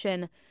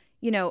Constitution,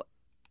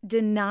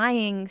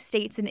 denying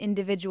states and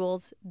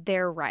individuals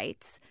their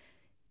rights,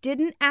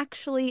 didn't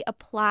actually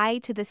apply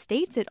to the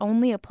states? It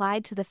only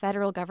applied to the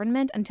federal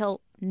government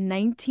until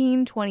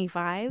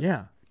 1925?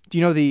 Yeah. Do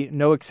you know the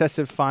no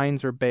excessive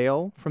fines or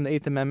bail from the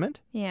Eighth Amendment?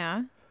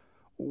 Yeah.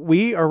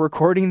 We are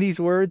recording these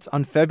words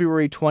on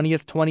February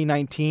 20th,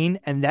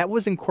 2019, and that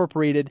was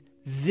incorporated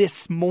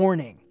this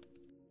morning.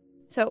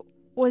 So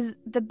was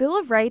the Bill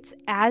of Rights,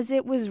 as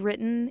it was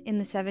written in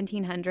the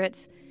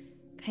 1700s,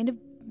 kind of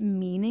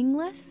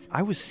meaningless?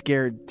 I was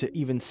scared to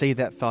even say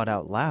that thought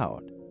out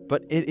loud.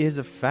 But it is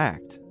a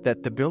fact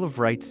that the Bill of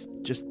Rights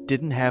just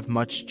didn't have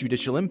much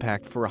judicial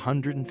impact for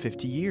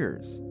 150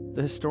 years.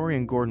 The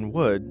historian Gordon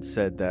Wood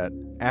said that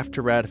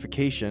after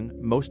ratification,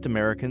 most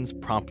Americans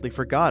promptly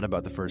forgot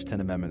about the first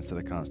 10 amendments to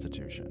the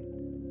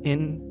Constitution.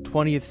 In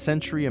 20th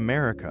century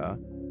America,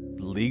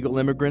 legal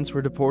immigrants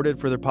were deported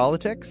for their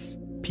politics.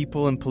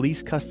 People in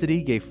police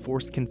custody gave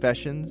forced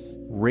confessions.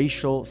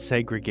 Racial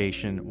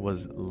segregation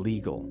was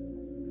legal.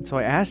 And so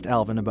I asked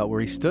Alvin about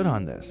where he stood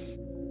on this.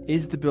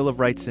 Is the Bill of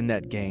Rights a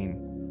net gain,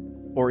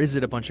 or is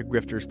it a bunch of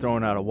grifters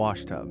throwing out a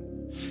wash tub?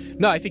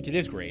 No, I think it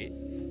is great.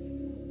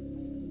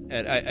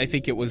 And I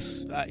think it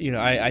was,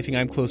 I think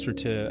I'm closer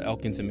to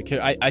Elkins and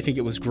McKinley. I think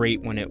it was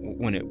great when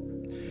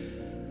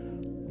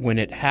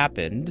it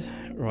happened,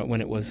 or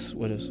when it was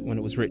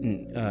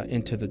written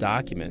into the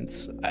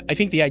documents. I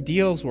think the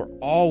ideals were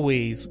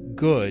always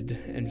good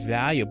and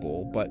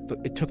valuable, but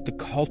it took the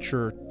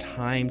culture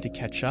time to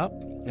catch up,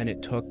 and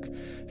it took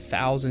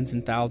thousands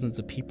and thousands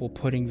of people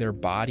putting their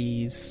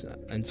bodies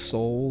and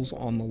souls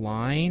on the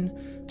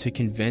line to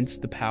convince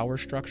the power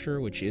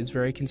structure, which is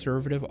very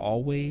conservative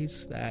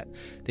always, that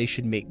they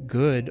should make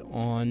good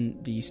on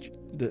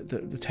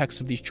the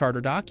text of these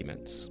charter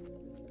documents.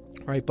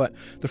 Right, but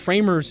the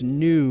framers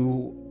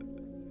knew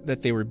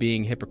that they were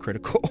being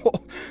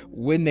hypocritical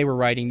when they were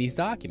writing these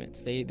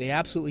documents. They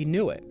absolutely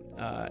knew it,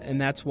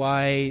 and that's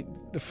why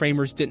the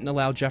framers didn't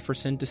allow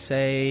Jefferson to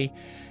say,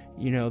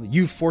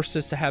 you forced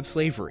us to have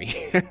slavery.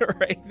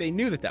 Right? They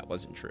knew that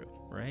wasn't true.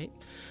 Right,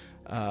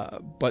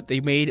 but they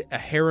made a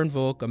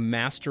Herrenvolk, a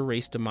master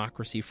race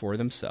democracy for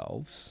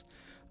themselves,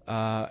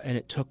 and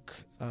it took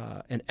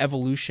an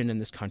evolution in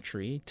this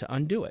country to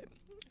undo it.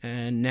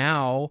 And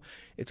now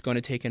it's going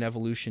to take an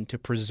evolution to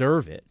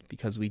preserve it,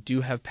 because we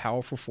do have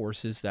powerful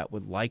forces that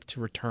would like to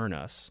return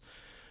us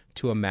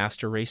to a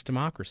master race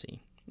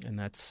democracy. And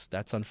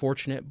that's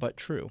unfortunate, but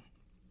true.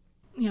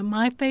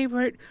 My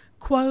favorite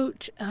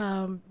quote,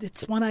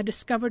 it's one I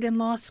discovered in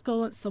law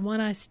school. It's the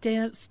one I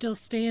still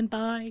stand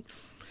by.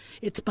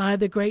 It's by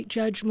the great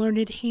Judge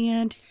Learned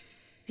Hand.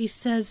 He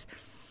says,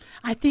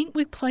 "I think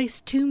we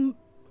place too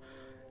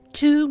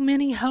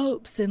many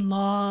hopes in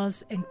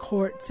laws and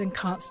courts and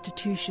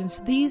constitutions.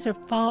 These are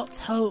false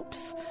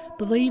hopes.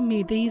 Believe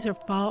me, these are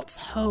false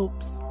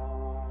hopes.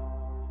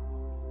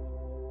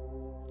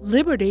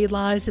 Liberty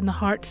lies in the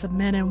hearts of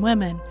men and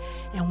women,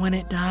 and when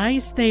it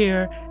dies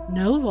there,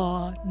 no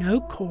law, no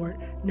court,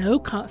 no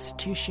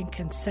constitution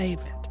can save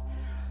it.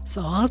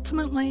 So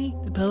ultimately,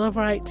 the Bill of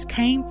Rights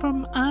came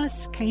from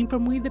us, came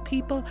from we the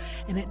people,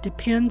 and it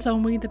depends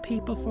on we the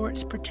people for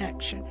its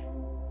protection."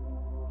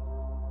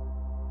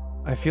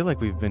 I feel like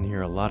we've been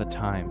here a lot of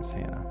times,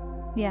 Hannah.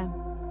 Yeah.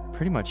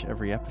 Pretty much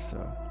every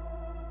episode.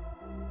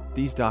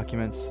 These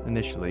documents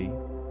initially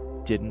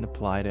didn't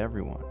apply to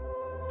everyone,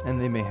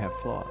 and they may have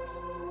flaws.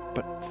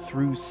 But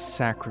through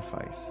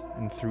sacrifice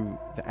and through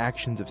the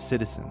actions of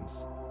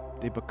citizens,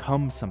 they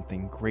become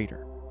something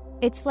greater.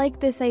 It's like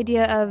this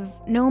idea of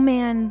no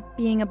man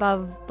being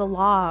above the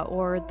law,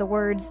 or the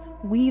words,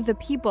 "we the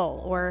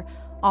people," or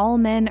 "all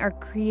men are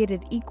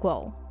created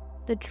equal."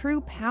 The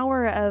true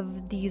power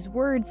of these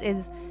words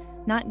is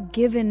not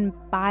given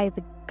by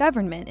the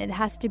government. It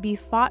has to be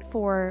fought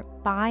for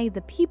by the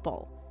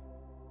people.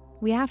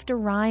 We have to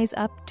rise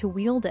up to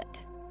wield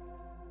it.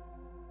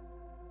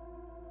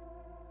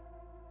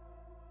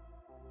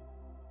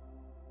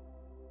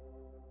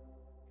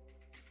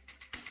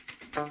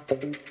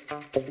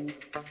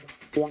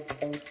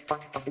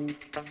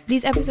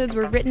 These episodes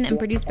were written and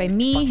produced by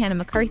me, Hannah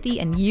McCarthy,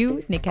 and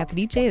you, Nick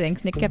Capodice.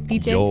 Thanks, Nick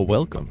Capodice. You're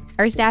welcome.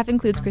 Our staff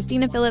includes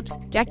Christina Phillips,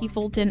 Jackie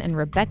Fulton, and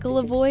Rebecca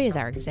Lavoie is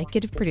our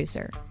executive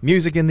producer.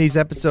 Music in these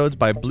episodes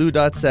by Blue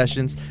Dot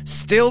Sessions.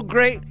 Still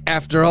great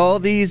after all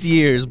these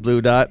years,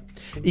 Blue Dot.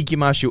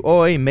 Ikimashu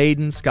Oi,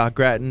 Maiden, Scott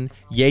Gratton,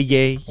 Ye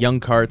Ye, Young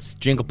Carts,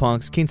 Jingle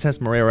Punks, Quinces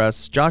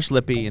Moreras, Josh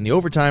Lippy, and the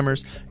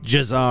Overtimers,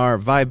 Jazar,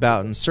 Vibe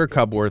Boughton, Sir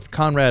Cubworth,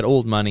 Conrad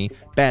Old Money,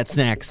 Bad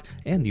Snacks,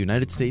 and the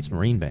United States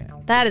Marine Band.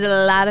 That is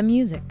a lot of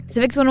music.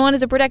 Civics 101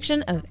 is a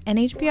production of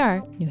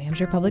NHPR, New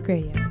Hampshire Public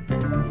Radio.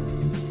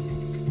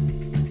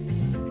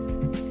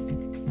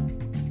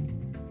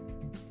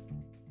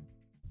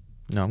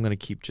 No, I'm going to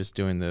keep just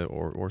doing the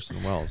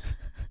Orson Welles.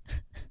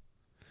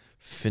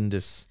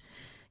 Findus.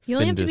 You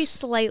only have to be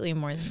slightly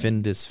more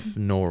than Findus,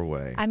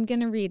 Norway. I'm going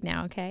to read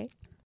now, okay?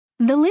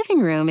 The living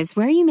room is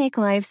where you make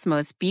life's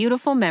most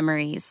beautiful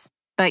memories.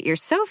 But your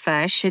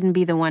sofa shouldn't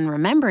be the one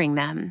remembering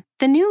them.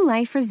 The new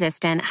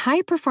life-resistant,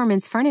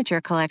 high-performance furniture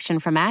collection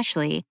from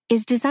Ashley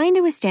is designed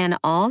to withstand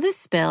all the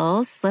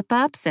spills,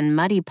 slip-ups, and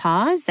muddy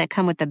paws that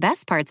come with the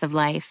best parts of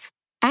life.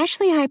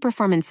 Ashley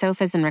high-performance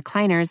sofas and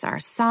recliners are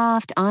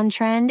soft,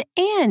 on-trend,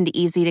 and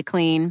easy to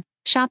clean.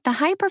 Shop the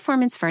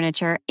high-performance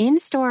furniture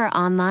in-store or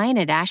online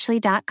at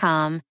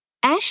ashley.com.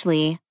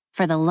 Ashley,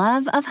 for the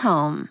love of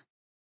home.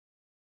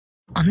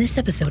 On this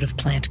episode of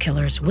Plant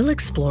Killers, we'll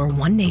explore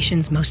one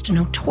nation's most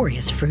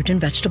notorious fruit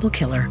and vegetable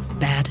killer,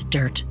 bad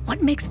dirt.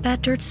 What makes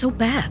bad dirt so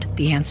bad?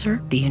 The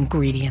answer? The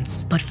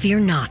ingredients. But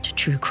fear not,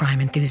 true crime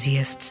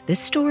enthusiasts.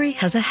 This story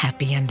has a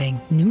happy ending.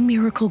 New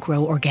Miracle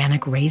Grow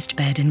organic raised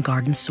bed and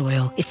garden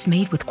soil. It's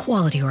made with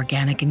quality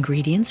organic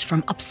ingredients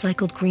from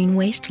upcycled green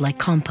waste like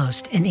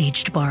compost and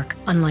aged bark.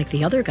 Unlike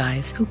the other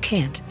guys who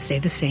can't say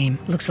the same.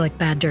 Looks like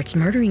bad dirt's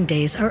murdering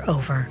days are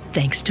over,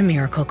 thanks to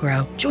Miracle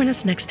Grow. Join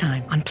us next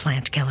time on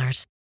Plant Killers.